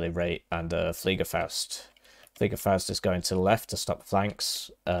I don't really rate, and Fliegerfaust. Fliegerfaust is going to the left to stop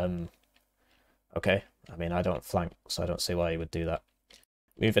flanks. Okay, I mean, I don't flank, so I don't see why he would do that.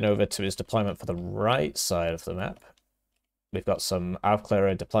 Moving over to his deployment for the right side of the map, we've got some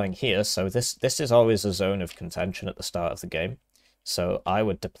Aufklärer deploying here. So this is always a zone of contention at the start of the game. So I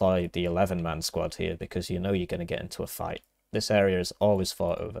would deploy the 11-man squad here because you know you're going to get into a fight. This area is always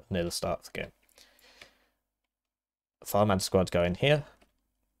fought over near the start of the game. 4-man squad going here.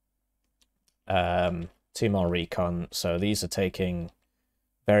 2 more recon. So these are taking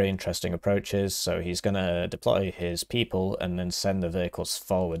very interesting approaches. So he's going to deploy his people and then send the vehicles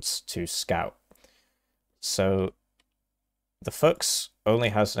forwards to scout. So the Fuchs only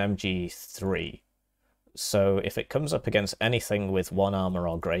has an MG3, So if it comes up against anything with 1 armor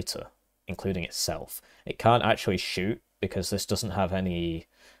or greater, including itself, it can't actually shoot because this doesn't have any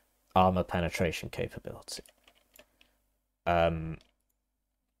armor penetration capability.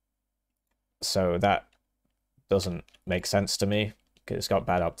 So that doesn't make sense to me, because it's got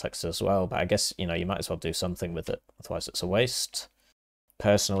bad optics as well, but I guess, you know, you might as well do something with it, otherwise it's a waste.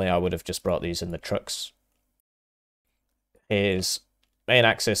 Personally, I would have just brought these in the trucks. His main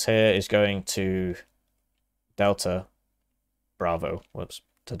axis here is going to Delta, Bravo, whoops,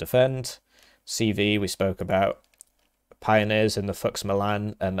 to defend. CV we spoke about. Pioneers in the Fux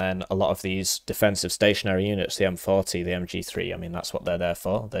Milan, and then a lot of these defensive stationary units, the M40, the MG3, I mean, that's what they're there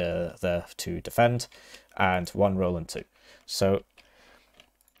for. They're there to defend, and 1 Roland 2. So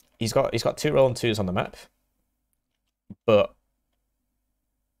he's got 2 Roland 2s on the map, but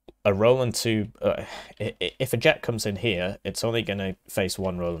a Roland 2, if a jet comes in here, it's only going to face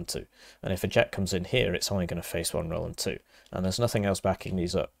 1 Roland 2. And if a jet comes in here, it's only going to face 1 Roland 2. And there's nothing else backing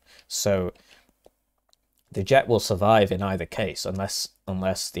these up. So the jet will survive in either case, unless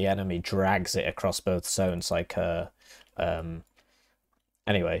the enemy drags it across both zones, like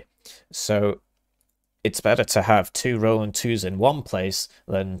anyway. So it's better to have 2 Roland 2s in one place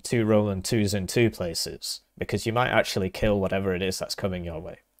than 2 Roland 2s in 2 places, because you might actually kill whatever it is that's coming your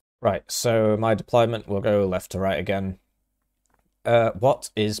way. Right, so my deployment will go left to right again. What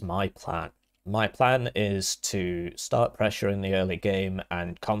is my plan? My plan is to start pressure in the early game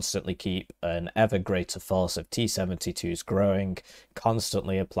and constantly keep an ever greater force of T-72s growing,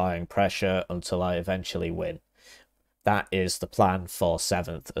 constantly applying pressure until I eventually win. That is the plan for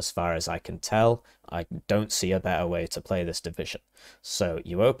 7th as far as I can tell. I don't see a better way to play this division. So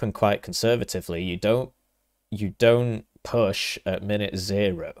you open quite conservatively. You don't push at minute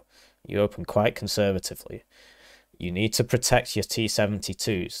 0. You open quite conservatively. You need to protect your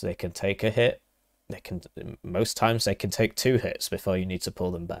T-72s. They can take a hit. Most times they can take 2 hits before you need to pull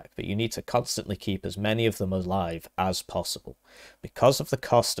them back. But you need to constantly keep as many of them alive as possible. Because of the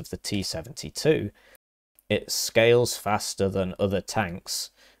cost of the T-72, it scales faster than other tanks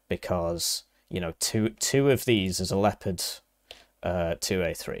because, you know, two of these is a Leopard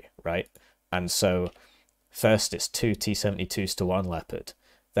 2A3, right? And so first it's 2 T-72s to 1 Leopard.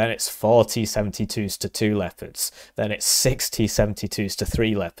 Then it's 4 T-72s to 2 Leopards. Then it's 6 T-72s to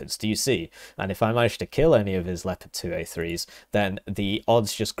 3 Leopards. Do you see? And if I manage to kill any of his Leopard 2A3s, then the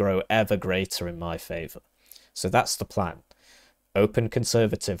odds just grow ever greater in my favour. So that's the plan. Open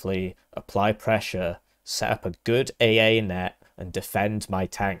conservatively, apply pressure, set up a good AA net, and defend my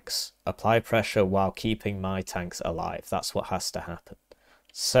tanks. Apply pressure while keeping my tanks alive. That's what has to happen.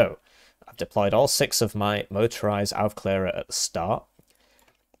 So, I've deployed all 6 of my motorized Aufklärer at the start.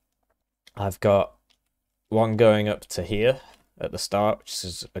 I've got 1 going up to here at the start, which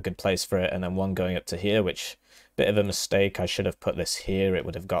is a good place for it, and then 1 going up to here, which, bit of a mistake. I should have put this here. It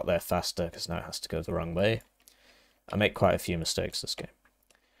would have got there faster, because now it has to go the wrong way. I make quite a few mistakes this game.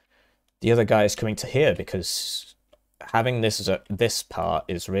 The other guy is coming to here, because having this part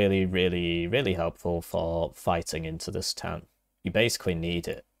is really, really, really helpful for fighting into this town. You basically need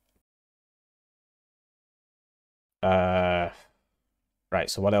it. Right,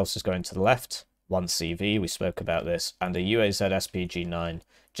 so what else is going to the left? 1 CV, we spoke about this, and a UAZ SPG-9,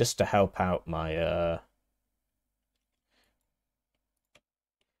 just to help out my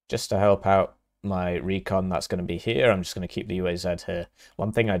recon that's going to be here. I'm just going to keep the UAZ here.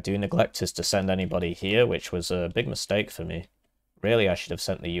 One thing I do neglect is to send anybody here, which was a big mistake for me. Really, I should have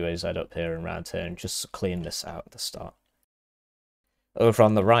sent the UAZ up here and around here and just clean this out at the start. Over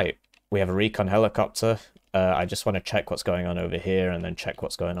on the right, we have a recon helicopter. I just want to check what's going on over here and then check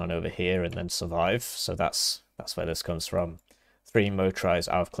what's going on over here and then survive. So that's where this comes from. 3 motorized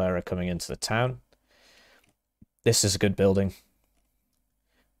Aufklärer coming into the town. This is a good building.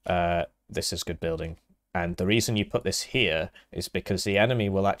 This is good building. And the reason you put this here is because the enemy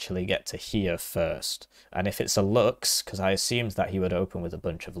will actually get to here first. And if it's a Lux, because I assumed that he would open with a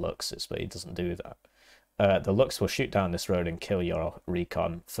bunch of Luxes, but he doesn't do that. The Lux will shoot down this road and kill your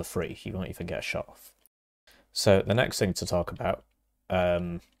recon for free. You won't even get a shot off. So the next thing to talk about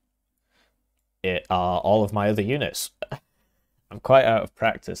are all of my other units. I'm quite out of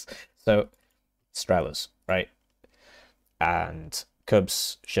practice. So Strelas, right? And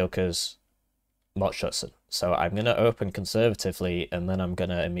Cubs, Shilkers, Motschützen. So I'm going to open conservatively and then I'm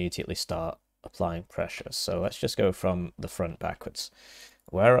going to immediately start applying pressure. So let's just go from the front backwards.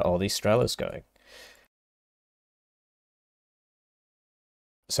 Where are all these Strelas going?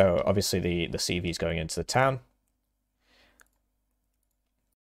 So obviously the CV is going into the town.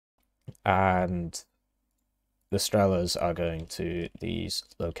 And the Strelas are going to these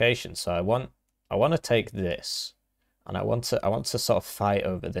locations. So I want I want to take this, and I want to sort of fight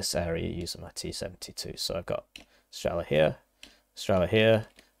over this area using my T-72. So I've got Strela here,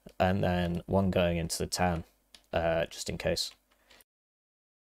 and then one going into the town, just in case.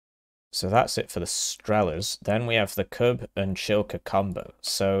 So that's it for the Strelas. Then we have the Cub and Shilka combo.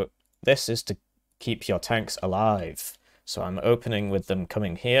 So this is to keep your tanks alive. So I'm opening with them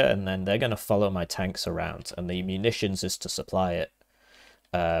coming here, and then they're going to follow my tanks around. And the munitions is to supply it,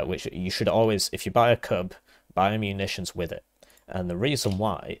 which you should always, if you buy a Cub, buy munitions with it. And the reason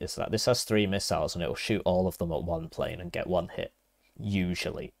why is that this has 3 missiles, and it will shoot all of them at one plane and get 1 hit,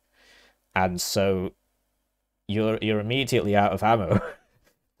 usually. And so you're immediately out of ammo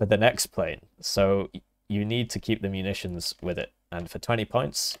for the next plane. So you need to keep the munitions with it. And for 20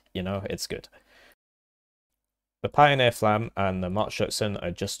 points, you know, it's good. The Pioneer Flam and the Mott Schutzen are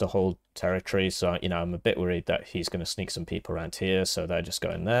just to hold territory, so, you know, I'm a bit worried that he's going to sneak some people around here, so they're just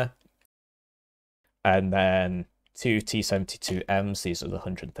going there. And then 2 T-72Ms, these are the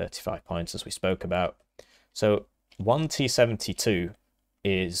 135 points as we spoke about. So 1 T-72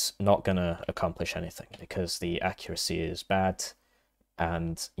 is not going to accomplish anything because the accuracy is bad,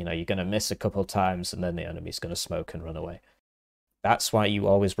 and, you know, you're going to miss a couple of times, and then the enemy's going to smoke and run away. That's why you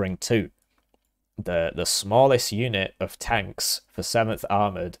always bring 2. The smallest unit of tanks for 7th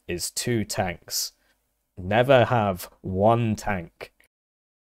Armoured is 2 tanks. Never have 1 tank.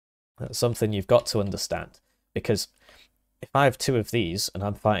 That's something you've got to understand. Because if I have 2 of these and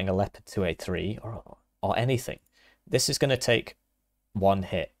I'm fighting a Leopard 2A3 or anything, this is going to take 1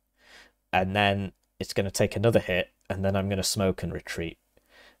 hit. And then it's going to take another hit, and then I'm going to smoke and retreat.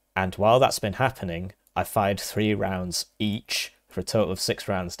 And while that's been happening, I fired 3 rounds each for a total of 6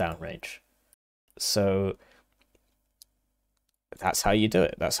 rounds downrange. So that's how you do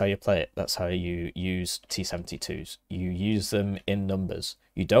it. That's how you play it. That's how you use T-72s. You use them in numbers.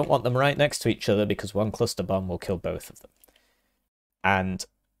 You don't want them right next to each other because one cluster bomb will kill both of them. And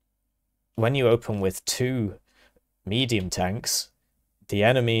when you open with 2 medium tanks, the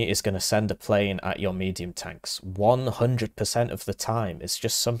enemy is going to send a plane at your medium tanks 100% of the time. It's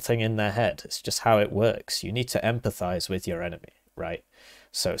just something in their head. It's just how it works. You need to empathize with your enemy, right?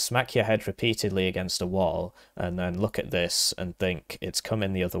 So smack your head repeatedly against a wall and then look at this and think it's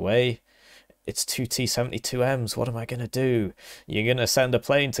coming the other way. It's 2 T-72Ms. What am I going to do? You're going to send a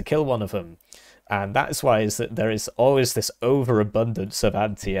plane to kill one of them. And that's why is that there is always this overabundance of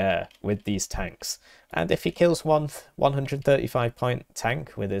anti-air with these tanks. And if he kills one 135-point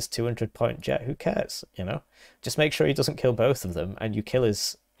tank with his 200-point jet, who cares? You know, just make sure he doesn't kill both of them, and you kill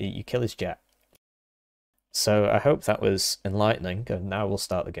his jet. So I hope that was enlightening, and now we'll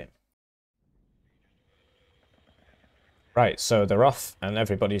start the game. Right, so they're off, and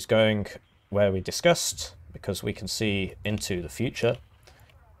everybody's going where we discussed, because we can see into the future.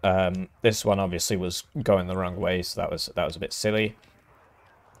 This one obviously was going the wrong way, so that was a bit silly.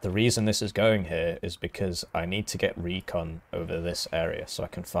 The reason this is going here is because I need to get recon over this area so I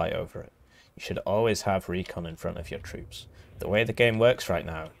can fight over it. You should always have recon in front of your troops. The way the game works right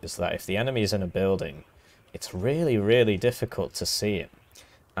now is that if the enemy is in a building, it's really, really difficult to see him.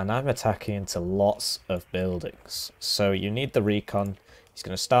 And I'm attacking into lots of buildings. So you need the recon. He's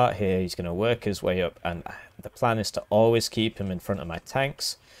going to start here, he's going to work his way up, and the plan is to always keep him in front of my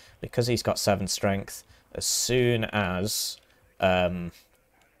tanks, because he's got 7 strength. As soon as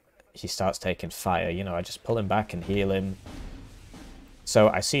he starts taking fire, you know, I just pull him back and heal him. So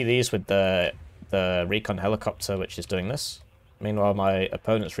I see these with the recon helicopter, which is doing this. Meanwhile, my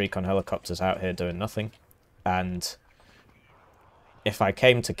opponent's recon helicopter's out here doing nothing. And if I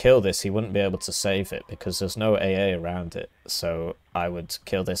came to kill this, he wouldn't be able to save it because there's no AA around it. So I would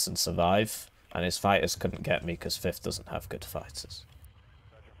kill this and survive, and his fighters couldn't get me because 5th doesn't have good fighters.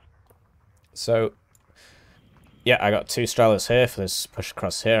 So yeah, I got 2 Strelas here for this push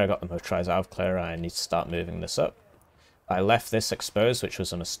across here. I got the motorized Aufklärer. I need to start moving this up. I left this exposed, which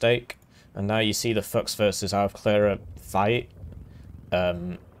was a mistake. And now you see the Fuchs versus Aufklärer fight.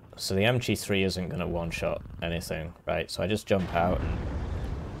 So the MG3 isn't going to one-shot anything, right? So I just jump out and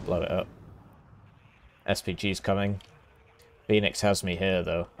blow it up. SPG's coming. Phoenix has me here,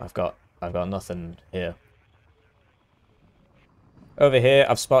 though. I've got nothing here. Over here,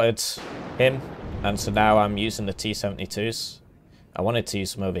 I've spotted him, and so now I'm using the T-72s. I wanted to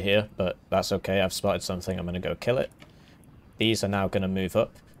use them over here, but that's okay. I've spotted something. I'm going to go kill it. These are now going to move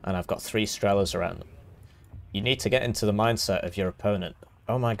up, and I've got 3 Strelas around them. You need to get into the mindset of your opponent.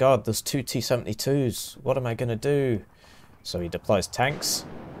 Oh my god, there's 2 T-72s. What am I going to do? So he deploys tanks,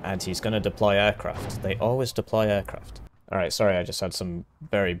 and he's going to deploy aircraft. They always deploy aircraft. Alright, sorry, I just had some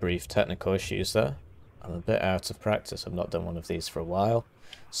very brief technical issues there. I'm a bit out of practice. I've not done one of these for a while.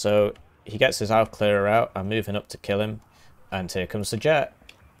 So he gets his ALV clearer out. I'm moving up to kill him. And here comes the jet.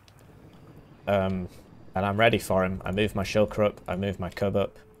 And I'm ready for him. I move my shulker up. I move my cub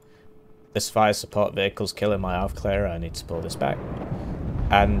up. This fire support vehicle's killing my ALV clearer. I need to pull this back.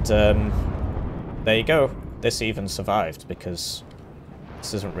 And there you go. This even survived because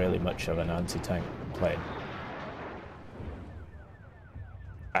this isn't really much of an anti-tank plane.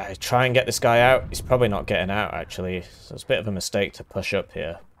 I try and get this guy out. He's probably not getting out, actually. So it's a bit of a mistake to push up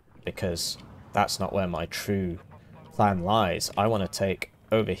here because that's not where my true plan lies. I want to take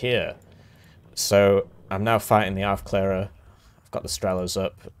over here. So I'm now fighting the ALV clearer. I've got the Strelas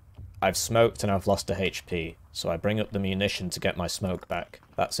up. I've smoked and I've lost a HP. So I bring up the munition to get my smoke back.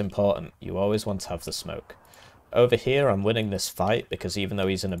 That's important. You always want to have the smoke. Over here, I'm winning this fight because even though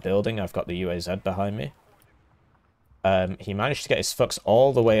he's in a building, I've got the UAZ behind me. He managed to get his fucks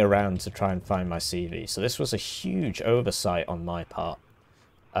all the way around to try and find my CV. So this was a huge oversight on my part.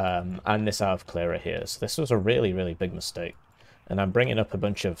 And this ALV clearer here. So this was a really, really big mistake. And I'm bringing up a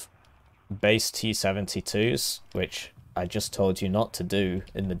bunch of base T-72s, which I just told you not to do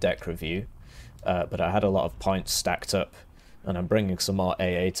in the deck review. But I had a lot of points stacked up. And I'm bringing some more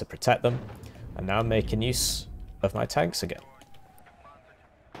AA to protect them. And now I'm making use of my tanks again.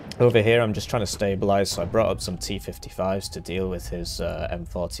 Over here, I'm just trying to stabilize, so I brought up some T-55s to deal with his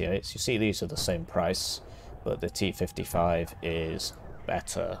M48s. You see these are the same price, but the T-55 is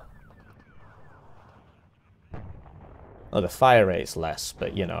better. Oh, the fire rate's less,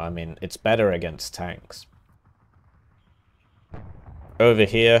 but, you know, I mean, it's better against tanks. Over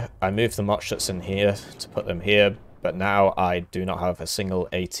here, I moved the Motshots in here to put them here, but now I do not have a single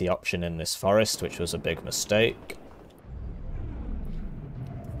AT option in this forest, which was a big mistake.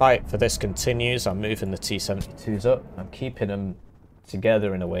 Fight for this continues. I'm moving the T-72s up. I'm keeping them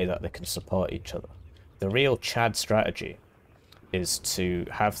together in a way that they can support each other. The real Chad strategy is to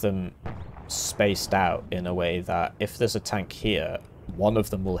have them spaced out in a way that if there's a tank here, one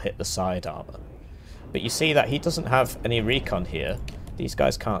of them will hit the side armor. But you see that he doesn't have any recon here. These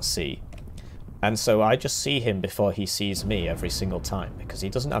guys can't see. And so I just see him before he sees me every single time because he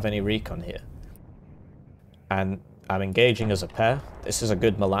doesn't have any recon here. And I'm engaging as a pair. This is a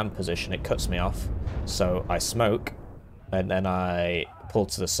good Milan position. It cuts me off. So I smoke, and then I pull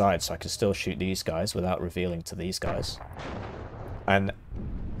to the side so I can still shoot these guys without revealing to these guys. And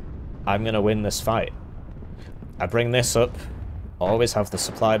I'm going to win this fight. I bring this up. Always have the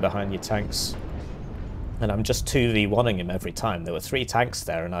supply behind your tanks. And I'm just 2v1ing him every time. There were 3 tanks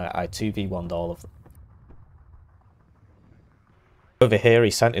there, and I 2v1'd all of them. Over here,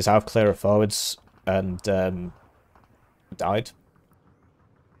 he sent his ALV clearer forwards, and died.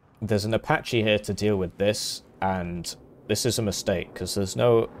 There's an Apache here to deal with this, and this is a mistake because there's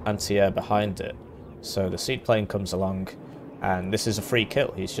no anti-air behind it. So the seaplane comes along, and this is a free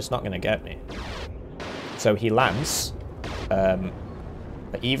kill. He's just not going to get me. So he lands, but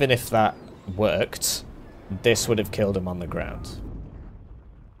even if that worked, this would have killed him on the ground.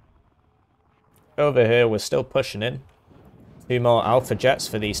 Over here, we're still pushing in. 2 more Alpha jets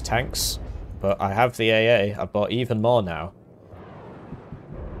for these tanks. But I have the AA. I bought even more now.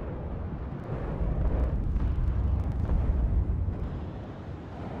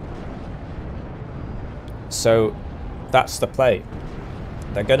 So that's the play.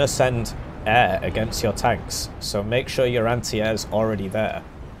 They're going to send air against your tanks. So make sure your anti-air's already there.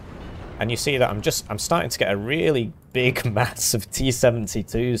 And you see that I'm starting to get a really big mass of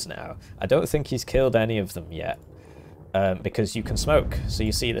T-72s now. I don't think he's killed any of them yet. Because you can smoke. So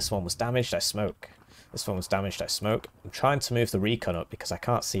you see this one was damaged, I smoke. This one was damaged, I smoke. I'm trying to move the recon up because I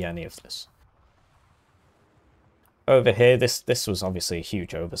can't see any of this. Over here, this was obviously a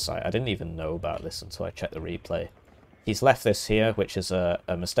huge oversight. I didn't even know about this until I checked the replay. He's left this here, which is a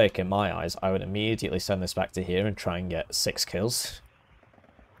mistake in my eyes. I would immediately send this back to here and try and get 6 kills.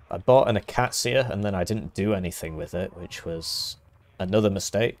 I bought an Acacia and then I didn't do anything with it, which was another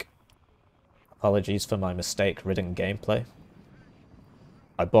mistake. Apologies for my mistake-ridden gameplay.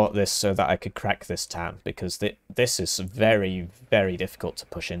 I bought this so that I could crack this TAM, because this is very, very difficult to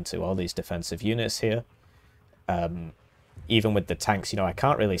push into. All these defensive units here. Even with the tanks, you know, I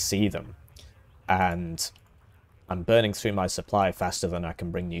can't really see them. And I'm burning through my supply faster than I can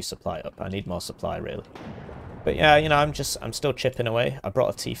bring new supply up. I need more supply, really. But yeah, you know, I'm still chipping away. I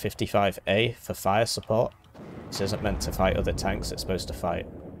brought a T-55A for fire support. This isn't meant to fight other tanks. It's supposed to fight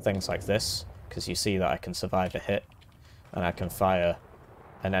things like this. Because you see that I can survive a hit, and I can fire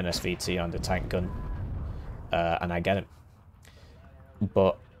an NSVT on the tank gun, and I get him.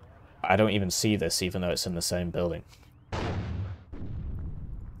 But I don't even see this, even though it's in the same building.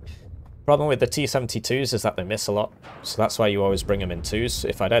 Problem with the T-72s is that they miss a lot, so that's why you always bring them in twos.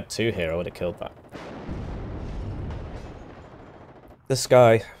 If I'd had two here, I would have killed that. This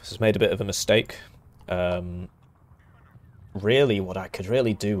guy has made a bit of a mistake. Really, what I could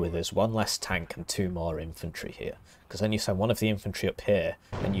really do with is one less tank and two more infantry here. Because then you send one of the infantry up here,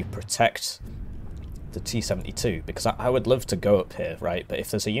 and you protect the T-72. Because I would love to go up here, right? But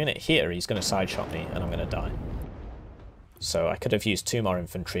if there's a unit here, he's going to sideshot me, and I'm going to die. So I could have used two more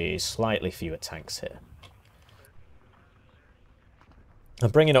infantry, slightly fewer tanks here.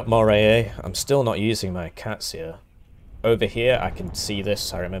 I'm bringing up more AA. I'm still not using my cats here. Over here, I can see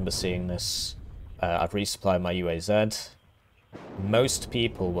this. I remember seeing this. I've resupplied my UAZ. Most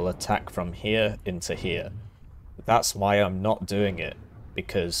people will attack from here into here. That's why I'm not doing it,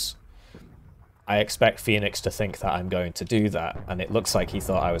 because I expect Phoenix to think that I'm going to do that, and it looks like he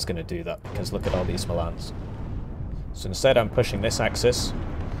thought I was going to do that, because look at all these Milans. So instead I'm pushing this axis.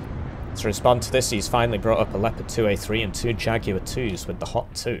 To respond to this, he's finally brought up a Leopard 2A3 and two Jaguar 2s with the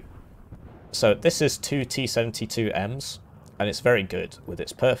Hot 2. So this is two T-72Ms, and it's very good with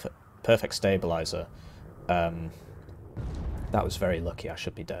its perfect stabilizer. That was very lucky, I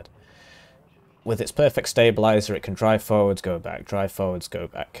should be dead. With its perfect stabilizer, it can drive forwards, go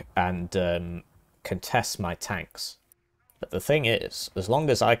back, and contest my tanks. But the thing is, as long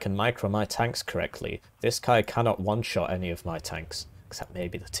as I can micro my tanks correctly, this guy cannot one-shot any of my tanks, except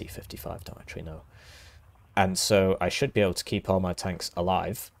maybe the T-55, don't actually know. And so I should be able to keep all my tanks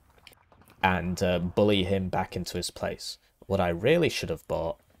alive and bully him back into his place. What I really should have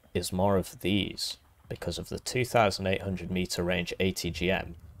bought is more of these, because of the 2,800 meter range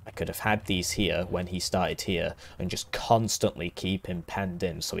ATGM. I could have had these here when he started here and just constantly keep him penned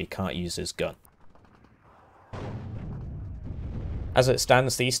in so he can't use his gun. As it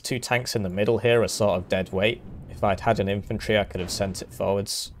stands, these two tanks in the middle here are sort of dead weight. If I'd had an infantry, I could have sent it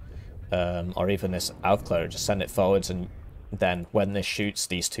forwards, or even this Aufklärer, just send it forwards, and then when this shoots,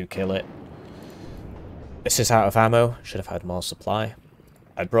 these two kill it. This is out of ammo, should have had more supply.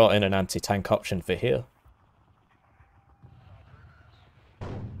 I brought in an anti-tank option for here.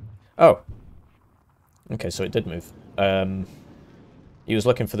 Oh. Okay, so it did move. He was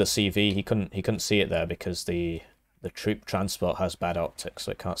looking for the CV, he couldn't see it there because the troop transport has bad optics,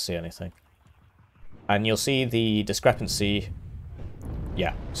 so it can't see anything. And you'll see the discrepancy.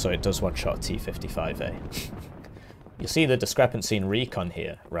 Yeah, so it does one-shot T-55A. You see the discrepancy in recon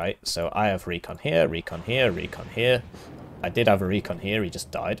here, right? So I have recon here, recon here, recon here. I did have a recon here, he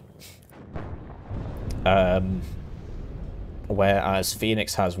just died. Whereas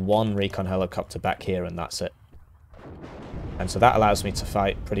Phoenix has one recon helicopter back here and that's it. And so that allows me to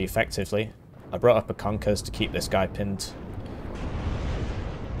fight pretty effectively. I brought up a Conkers to keep this guy pinned.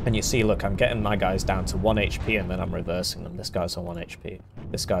 And you see, look, I'm getting my guys down to 1 HP and then I'm reversing them. This guy's on 1 HP.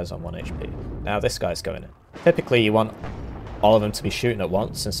 This guy's on 1 HP. Now this guy's going in. Typically you want all of them to be shooting at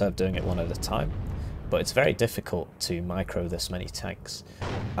once instead of doing it one at a time. But it's very difficult to micro this many tanks.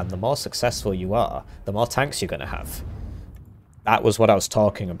 And the more successful you are, the more tanks you're going to have. That was what I was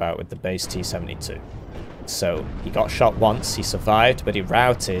talking about with the base T-72. So he got shot once, he survived, but he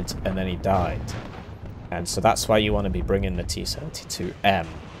routed and then he died. And so that's why you want to be bringing the T-72M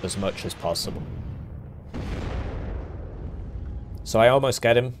as much as possible. So I almost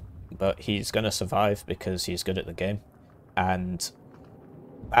get him, but he's going to survive because he's good at the game. And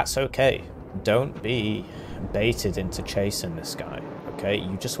that's okay. Don't be baited into chasing this guy, okay?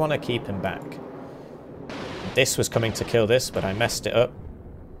 You just want to keep him back. This was coming to kill this, but I messed it up.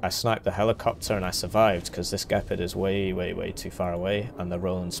 I sniped the helicopter and I survived because this Gepard is way, way, way too far away and the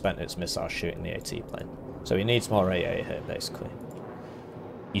Roland spent its missile shooting the AT plane. So he needs more AA here, basically.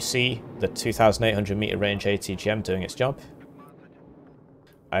 You see the 2,800 meter range ATGM doing its job.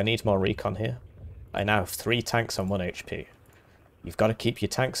 I need more recon here. I now have 3 tanks on 1 HP. You've got to keep your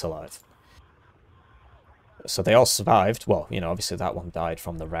tanks alive. So they all survived. Well, you know, obviously that one died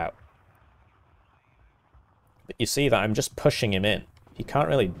from the rout. But you see that I'm just pushing him in. He can't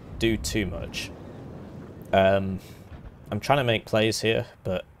really do too much. I'm trying to make plays here,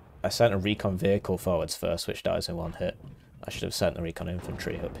 but I sent a recon vehicle forwards first, which dies in 1 hit. I should have sent the recon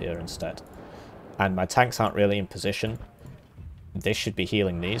infantry up here instead. And my tanks aren't really in position. This should be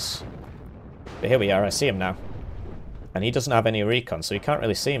healing these. But here we are, I see him now. And he doesn't have any recon, so he can't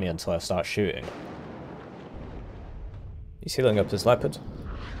really see me until I start shooting. He's healing up his Leopard.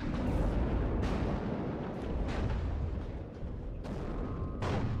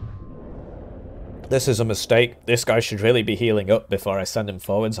 This is a mistake. This guy should really be healing up before I send him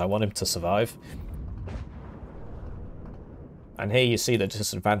forwards. I want him to survive. And here you see the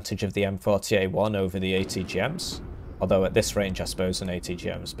disadvantage of the M40A1 over the ATGMs. Although at this range, I suppose an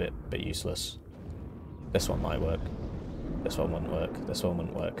ATGM is a bit useless. This one might work. This one wouldn't work. This one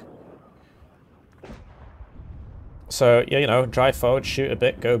wouldn't work. So, yeah, you know, drive forward, shoot a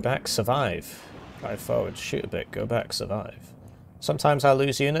bit, go back, survive. Drive forward, shoot a bit, go back, survive. Sometimes I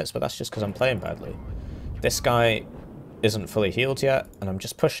lose units, but that's just because I'm playing badly. This guy isn't fully healed yet, and I'm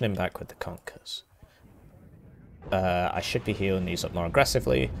just pushing him back with the conkers. I should be healing these up more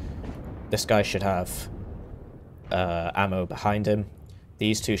aggressively. This guy should have ammo behind him.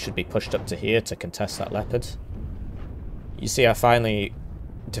 These two should be pushed up to here to contest that leopard. You see, I finally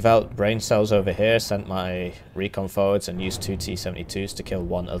developed brain cells over here, sent my recon forwards, and used 2 T-72s to kill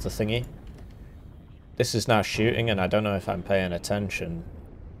one other thingy. This is now shooting, and I don't know if I'm paying attention.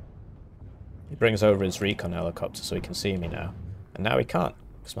 He brings over his recon helicopter so he can see me now. And now he can't,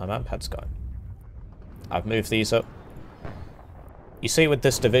 because my manpad's gone. I've moved these up. You see, with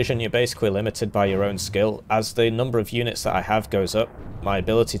this division, you're basically limited by your own skill. As the number of units that I have goes up, my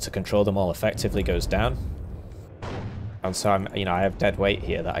ability to control them all effectively goes down. And so I have dead weight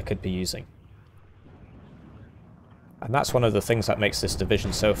here that I could be using. And that's one of the things that makes this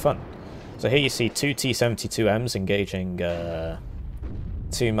division so fun. So here you see 2 T-72Ms engaging 2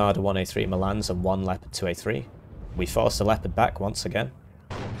 Marder 1A3 Milans and 1 Leopard 2A3. We force the Leopard back once again.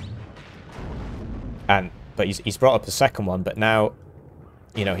 But he's brought up a second one, but now,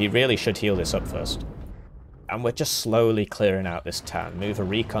 you know, he really should heal this up first. And we're just slowly clearing out this town. Move a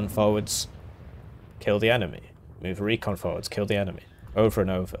recon forwards, kill the enemy. Move a recon forwards, kill the enemy. Over and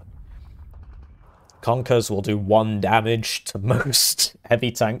over. Conkers will do 1 damage to most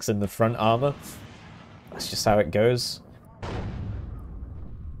heavy tanks in the front armor. That's just how it goes.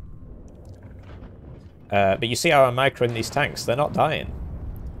 But you see how I'm microing these tanks? They're not dying.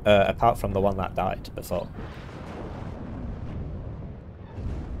 Apart from the one that died before.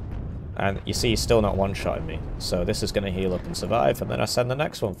 And you see he's still not one-shotting me. So this is going to heal up and survive, and then I send the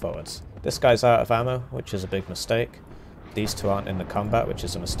next one forwards. This guy's out of ammo, which is a big mistake. These two aren't in the combat, which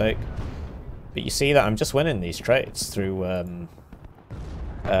is a mistake. But you see that I'm just winning these trades through...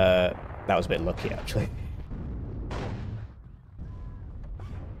 that was a bit lucky, actually.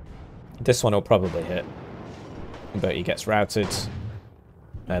 This one will probably hit. But he gets routed.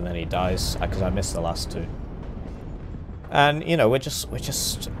 And then he dies, because I missed the last two. And, you know, we're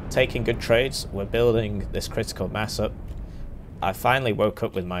just taking good trades. We're building this critical mass up. I finally woke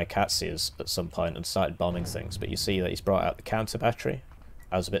up with my Katsias at some point and started bombing things, but you see that he's brought out the counter battery.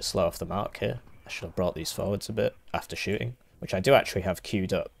 I was a bit slow off the mark here. I should have brought these forwards a bit after shooting, which I do actually have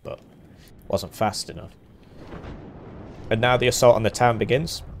queued up, but wasn't fast enough. And now the assault on the town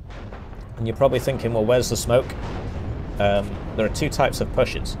begins. And you're probably thinking, well, where's the smoke? There are 2 types of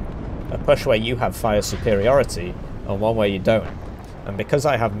pushes. A push where you have fire superiority, and one where you don't. And because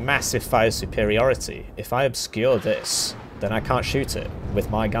I have massive fire superiority, if I obscure this, then I can't shoot it with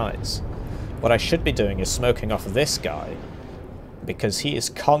my guys. What I should be doing is smoking off this guy, because he is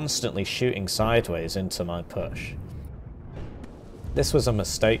constantly shooting sideways into my push. This was a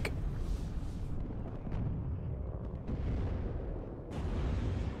mistake.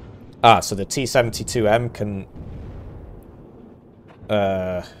 So the T-72M can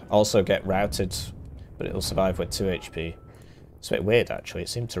also get routed, but it'll survive with 2 HP. It's a bit weird, actually. It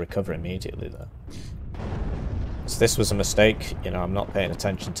seemed to recover immediately, though. So this was a mistake. You know, I'm not paying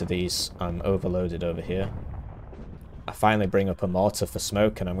attention to these. I'm overloaded over here. I finally bring up a mortar for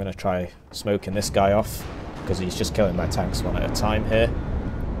smoke, and I'm going to try smoking this guy off, because he's just killing my tanks one at a time here.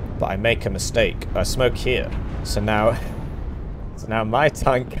 But I make a mistake. I smoke here. So now my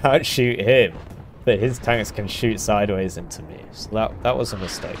tank can't shoot him, but his tanks can shoot sideways into me. So that was a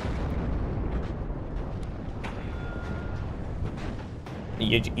mistake.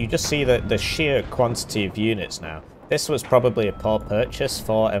 You just see the sheer quantity of units now. This was probably a poor purchase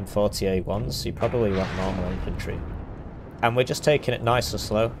for M40A1s. You probably want normal infantry. And we're just taking it nice and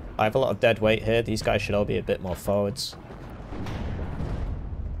slow. I have a lot of dead weight here. These guys should all be a bit more forwards.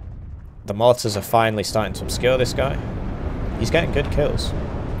 The mortars are finally starting to obscure this guy. He's getting good kills.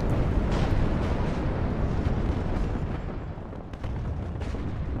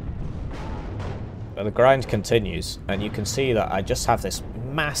 But the grind continues, and you can see that I just have this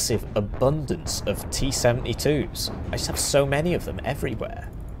massive abundance of T-72s. I just have so many of them everywhere.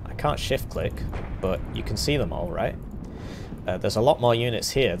 I can't shift click, but you can see them all, right? There's a lot more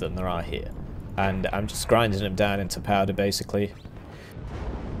units here than there are here, and I'm just grinding them down into powder, basically.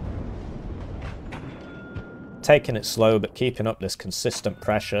 Taking it slow, but keeping up this consistent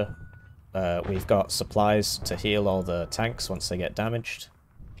pressure. We've got supplies to heal all the tanks once they get damaged.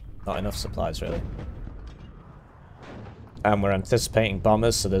 Not enough supplies, really. And we're anticipating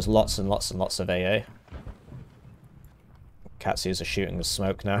bombers, so there's lots and lots and lots of AA. Katsias are shooting the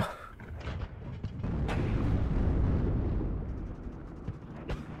smoke now.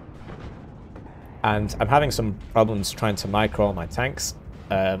 And I'm having some problems trying to micro all my tanks,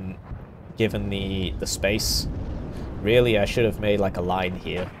 given the space. Really, I should have made like a line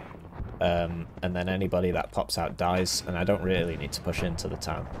here, and then anybody that pops out dies, and I don't really need to push into the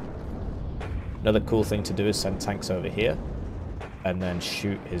town. Another cool thing to do is send tanks over here, and then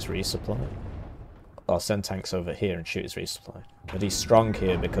shoot his resupply. Or send tanks over here and shoot his resupply. But he's strong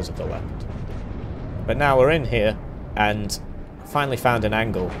here because of the leopard. But now we're in here, and finally found an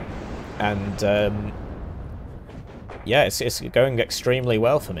angle. And, yeah, it's going extremely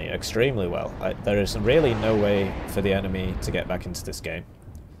well for me, extremely well. There is really no way for the enemy to get back into this game.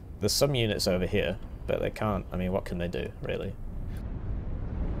 There's some units over here, but they can't. I mean, what can they do, really?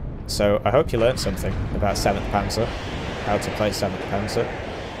 So, I hope you learned something about 7th Panzer, how to play 7th Panzer.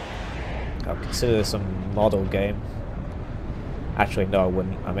 I'll consider this a model game. Actually, no, I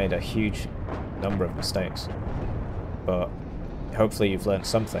wouldn't. I made a huge number of mistakes. But hopefully you've learned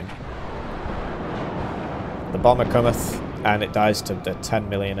something. The bomber cometh, and it dies to the 10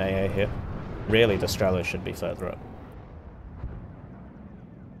 million AA here. Really, the Strela should be further up.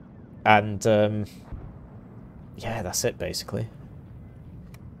 And, yeah, that's it, basically.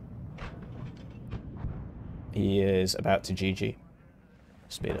 He is about to GG.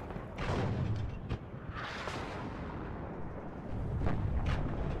 Speed up.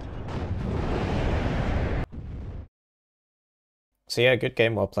 So yeah, good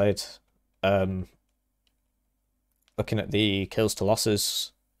game, well played. Looking at the kills to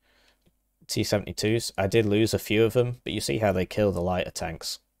losses, T-72s, I did lose a few of them, but you see how they kill the lighter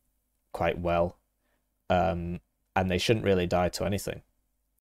tanks quite well. And they shouldn't really die to anything.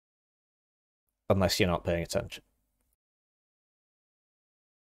 Unless you're not paying attention.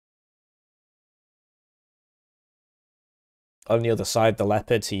 On the other side, the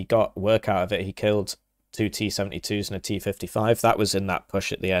Leopard, he got work out of it. He killed 2 T-72s and a T-55. That was in that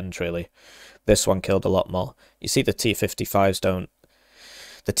push at the end, really. This one killed a lot more. You see the T-55s don't...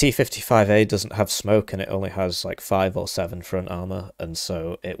 The T-55A doesn't have smoke, and it only has like 5 or 7 front armor, and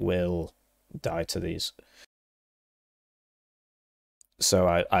so it will die to these. So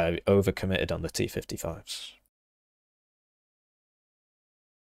I overcommitted on the T-55s.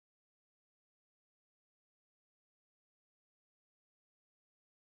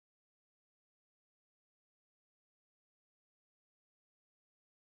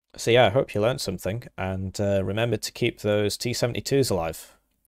 So yeah, I hope you learned something, and remember to keep those T-72s alive.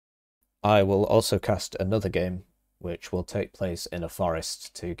 I will also cast another game, which will take place in a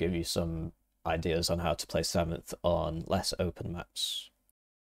forest to give you some ideas on how to play 7th on less open maps.